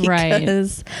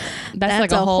because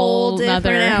that's a whole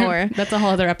different hour. That's a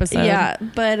whole other episode. Yeah,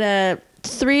 but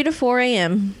 3 to 4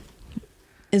 a.m.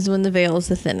 is when the veil is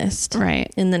the thinnest,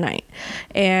 right, in the night,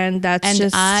 and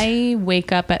I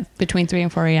wake up at between 3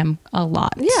 and 4 a.m. a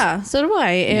lot. Yeah, so do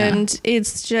I, and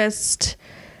it's just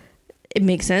it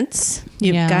makes sense.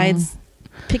 You have guides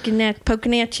poking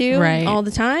at you all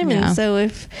the time, and so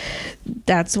if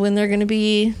that's when they're going to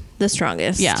be the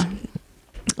strongest,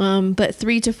 but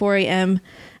 3 to 4 a.m.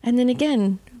 and then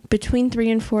again between 3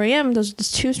 and 4 a.m. those are the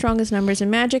two strongest numbers in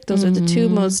magic. Those are the two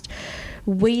most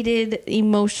weighted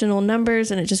emotional numbers,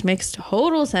 and it just makes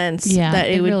total sense that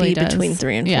it would really be between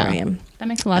 3 and 4 a.m. That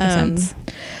makes a lot of sense.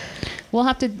 We'll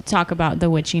have to talk about the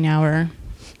witching hour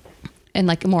and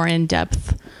like more in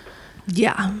depth.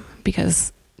 Yeah,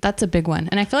 because that's a big one,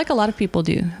 and I feel like a lot of people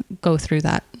do go through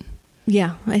that.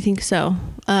 Yeah, I think so.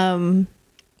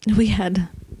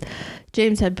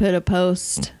 James had put a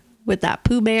post with that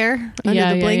Pooh Bear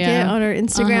under the blanket on our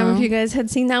Instagram. If you guys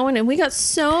had seen that one, and we got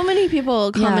so many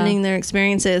people commenting their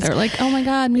experiences. They're like, oh my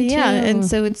God, me too. Yeah. And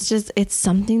so it's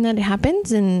something that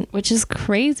happens, and which is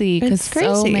crazy because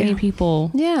so many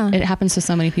people, it happens to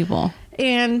so many people.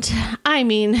 And I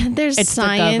mean, there's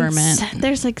science, the government.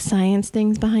 There's like science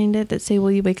things behind it that say,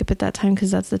 well, you wake up at that time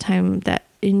because that's the time that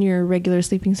in your regular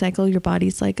sleeping cycle, your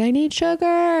body's like, I need sugar.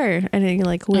 And then you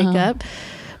like wake up.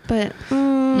 But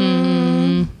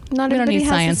not everybody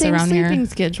has the same sleeping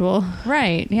schedule.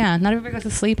 Right. Yeah. Not everybody goes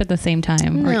to sleep at the same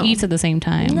time or eats at the same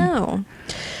time. No.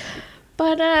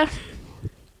 But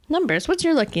numbers. What's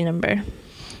your lucky number?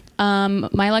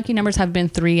 My lucky numbers have been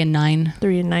 3 and 9.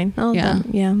 3 and 9. Oh, yeah.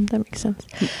 That makes sense.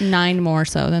 9 more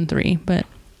so than 3, but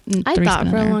I thought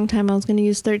for a long time I was going to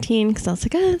use 13 because I was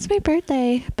like, it's my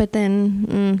birthday. But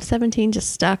then 17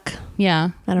 just stuck.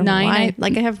 Yeah. I don't know why. I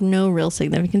have no real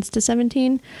significance to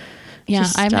 17. Yeah,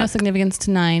 I have no significance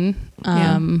to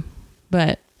 9.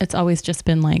 But it's always just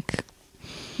been like,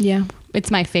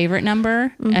 it's my favorite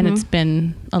number, and it's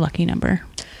been a lucky number.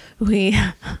 We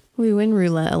win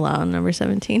roulette a lot on number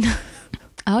 17.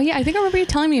 Oh yeah, I think I remember you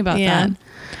telling me about that.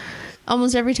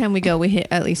 Almost every time we go, we hit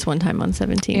at least one time on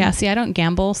 17. Yeah, see, I don't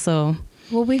gamble, so...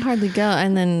 Well, we hardly go,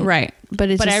 and then... Right.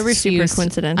 But it's just super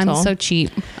coincidental. I'm so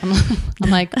cheap. I'm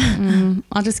like,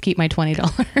 I'll just keep my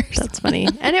 $20. That's funny.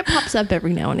 And it pops up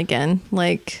every now and again.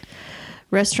 Like,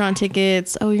 restaurant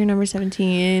tickets, you're number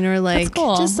 17, or like... That's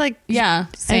cool. Just like... Yeah,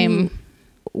 same.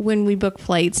 When we book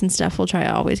flights and stuff, we'll try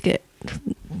to always get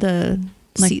the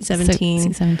seat 17.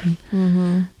 Seat 17.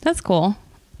 Mm-hmm. That's cool.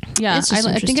 Yeah,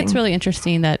 I think it's really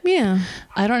interesting that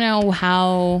I don't know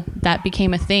how that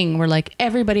became a thing where like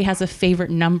everybody has a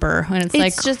favorite number, and it's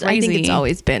like just crazy. I think it's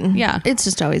always been. Yeah, it's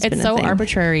just always been. It's so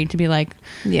arbitrary to be like,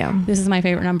 this is my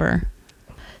favorite number.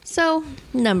 So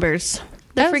numbers,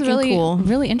 they're freaking really cool,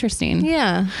 really interesting.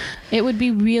 Yeah, it would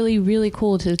be really really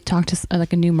cool to talk to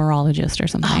like a numerologist or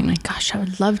something. Oh my gosh, I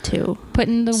would love to.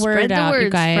 Putting the word out,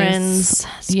 you guys. Friends,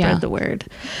 spread the word.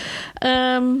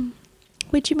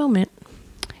 Witchy moment.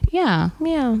 Yeah.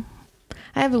 I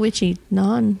have a witchy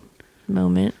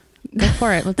non-moment. Go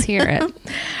for it. Let's hear it.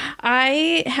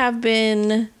 I have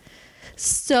been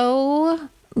so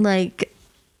like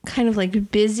kind of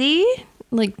like busy,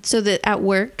 like so that at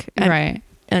work. Right.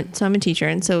 So I'm a teacher,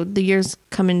 and so the year's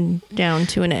coming down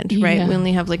to an end, right? We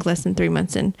only have like less than 3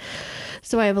 months in.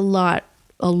 So I have a lot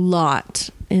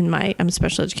in I'm a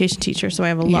special education teacher, so I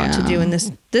have a lot to do in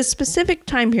this specific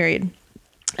time period.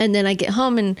 And then I get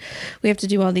home and we have to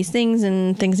do all these things,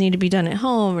 and things need to be done at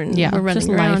home, and we're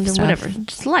running around and whatever,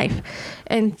 just life.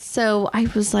 And so I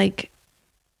was like,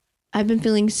 I've been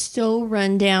feeling so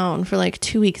run down for like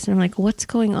 2 weeks, and I'm like, what's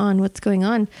going on?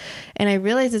 And I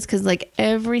realized it's because like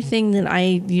everything that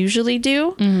I usually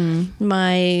do,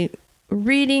 my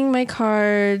reading my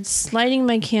cards, lighting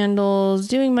my candles,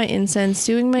 doing my incense,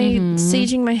 doing my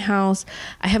saging my house.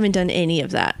 I haven't done any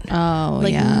of that. Oh,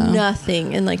 like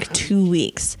nothing in like 2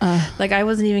 weeks. Like I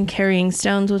wasn't even carrying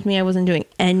stones with me. I wasn't doing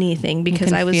anything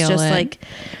because I was just like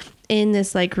in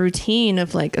this like routine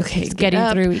of like, okay, getting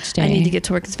through each day. I need to get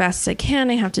to work as fast as I can.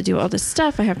 I have to do all this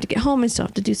stuff. I have to get home. I still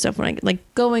have to do stuff when I like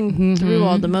going through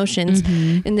all the motions.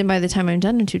 And then by the time I'm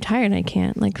done, I'm too tired and I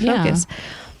can't like focus.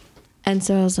 And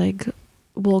so I was like,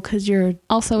 well, because you're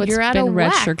out of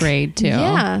retrograde too.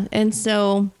 Yeah. And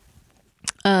so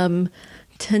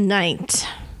tonight,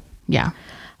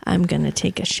 I'm going to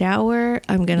take a shower.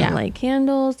 I'm going to light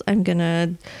candles. I'm going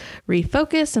to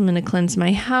refocus. I'm going to cleanse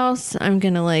my house. I'm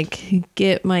going to like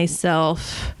get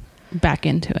myself back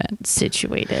into it,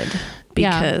 situated,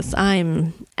 because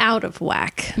I'm out of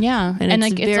whack. Yeah. And it's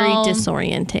like very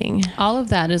disorienting. All of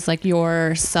that is like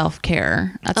your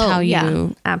self-care. That's how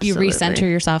you recenter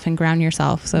yourself and ground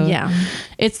yourself. So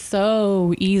it's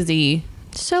so easy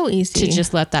to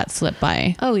just let that slip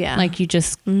by. Oh yeah. Like you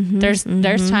just, there's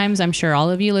times, I'm sure all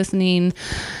of you listening,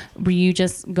 where you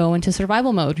just go into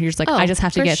survival mode. You're just like, I just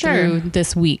have to get through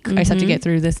this week. I just have to get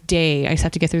through this day. I just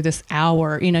have to get through this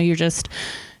hour. You know, you're just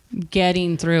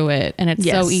getting through it, and it's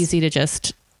so easy to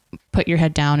just put your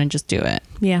head down and just do it.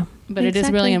 Yeah. But it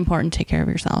is really important to take care of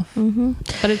yourself.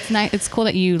 But it's nice. It's cool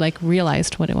that you like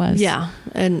realized what it was. Yeah.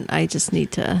 And I just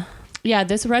need to. Yeah.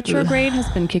 This retrograde has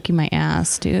been kicking my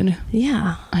ass, dude.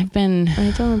 Yeah. I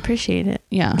don't appreciate it.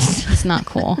 Yeah. It's not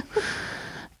cool.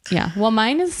 Yeah. Well,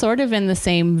 mine is sort of in the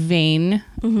same vein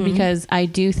because I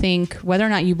do think, whether or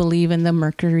not you believe in the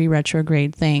Mercury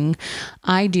retrograde thing,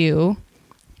 I do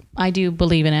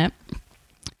believe in it.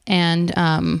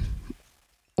 And,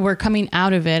 we're coming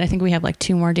out of it. I think we have like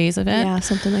 2 more days of it. Yeah,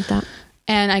 something like that.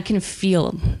 And I can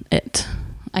feel it.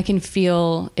 I can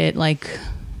feel it like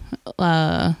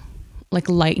like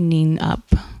lightening up.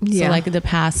 Yeah. So like the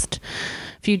past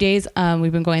few days,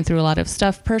 we've been going through a lot of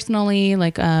stuff personally.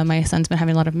 Like my son's been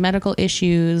having a lot of medical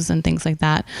issues and things like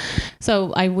that.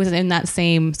 So I was in that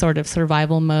same sort of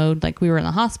survival mode. Like we were in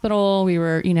the hospital, we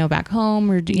were, you know, back home,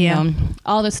 we're you know,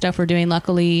 all the stuff we're doing.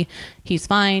 Luckily, he's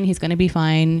fine. He's going to be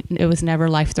fine. It was never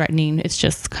life threatening. It's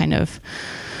just kind of,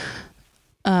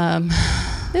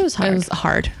 it was hard. It was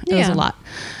hard. It was a lot.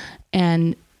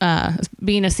 And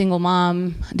being a single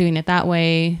mom, doing it that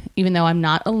way, even though I'm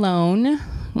not alone,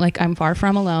 like I'm far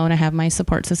from alone, I have my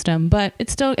support system, but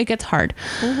it gets hard.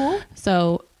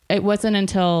 So it wasn't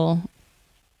until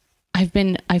I've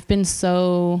been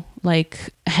so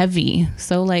like heavy.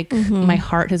 So like my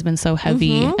heart has been so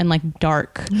heavy and like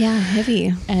dark. Yeah.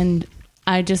 Heavy. And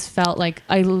I just felt like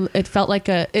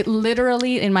it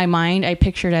literally in my mind, I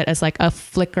pictured it as like a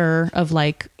flicker of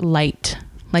like light,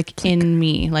 like in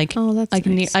me, like, oh, that's like,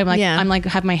 nice. I'm like,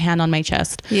 have my hand on my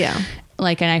chest. Yeah.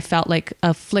 Like, and I felt like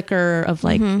a flicker of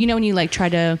like, you know, when you like try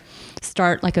to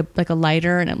start like a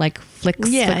lighter and it like flicks,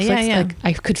 flicks. Like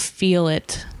I could feel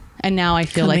it. And now I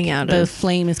feel coming like out the of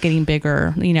flame is getting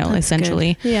bigger, you know, That's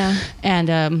essentially. good. Yeah.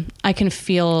 And I can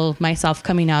feel myself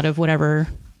coming out of whatever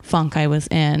funk I was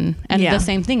in. And the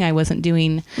same thing, I wasn't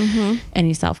doing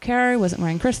any self-care, I wasn't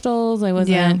wearing crystals, I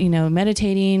wasn't, you know,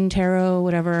 meditating, tarot,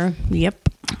 whatever. Yep.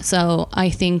 So I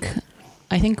think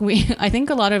a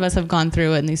lot of us have gone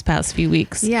through it in these past few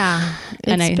weeks. Yeah.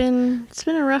 It's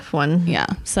been a rough one. Yeah.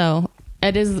 So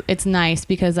it's nice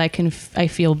because I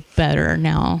feel better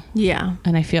now. Yeah.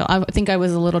 And I think I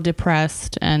was a little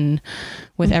depressed and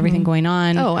with everything going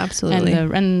on. Oh, absolutely.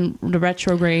 And the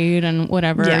retrograde and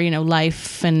whatever, you know,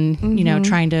 life and, you know,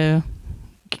 trying to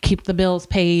keep the bills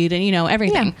paid and, you know,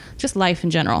 everything, just life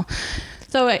in general.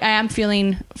 So I am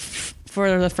feeling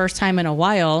for the first time in a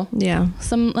while,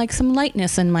 some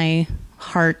lightness in my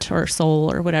heart or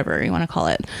soul or whatever you want to call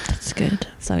it. That's good.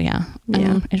 So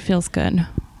it feels good.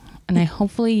 And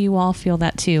hopefully you all feel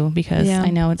that too, because I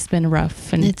know it's been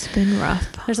rough and it's been rough.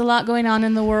 There's a lot going on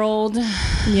in the world.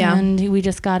 Yeah. And we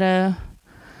just gotta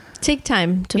take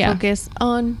time to focus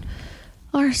on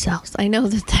ourselves. I know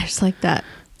that there's like that.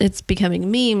 It's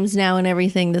becoming memes now and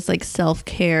everything, this like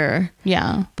self-care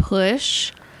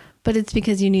push, but it's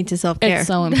because you need to self-care. It's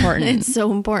so important. It's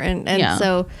so important. And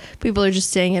so people are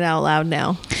just saying it out loud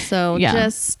now. So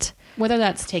just... whether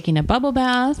that's taking a bubble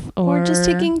bath or just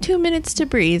taking 2 minutes to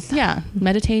breathe. Yeah.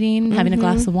 Meditating, having a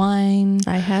glass of wine.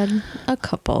 I had a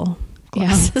couple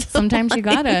glasses. Sometimes you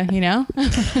gotta, you know?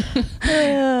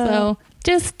 So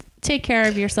just take care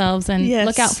of yourselves and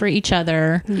look out for each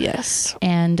other. Yes.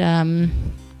 And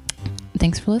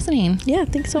thanks for listening. Yeah.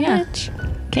 Thanks so much.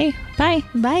 Okay. Bye.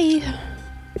 Bye.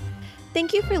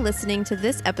 Thank you for listening to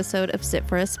this episode of Sit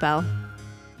for a Spell.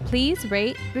 Please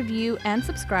rate, review, and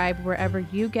subscribe wherever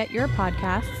you get your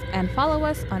podcasts, and follow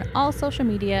us on all social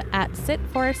media at Sit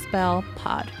for a Spell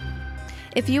Pod.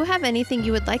 If you have anything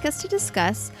you would like us to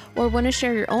discuss or want to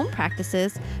share your own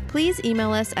practices, please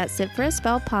email us at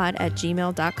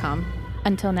sitforaspellpod@gmail.com.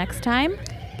 Until next time,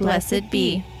 blessed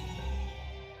be.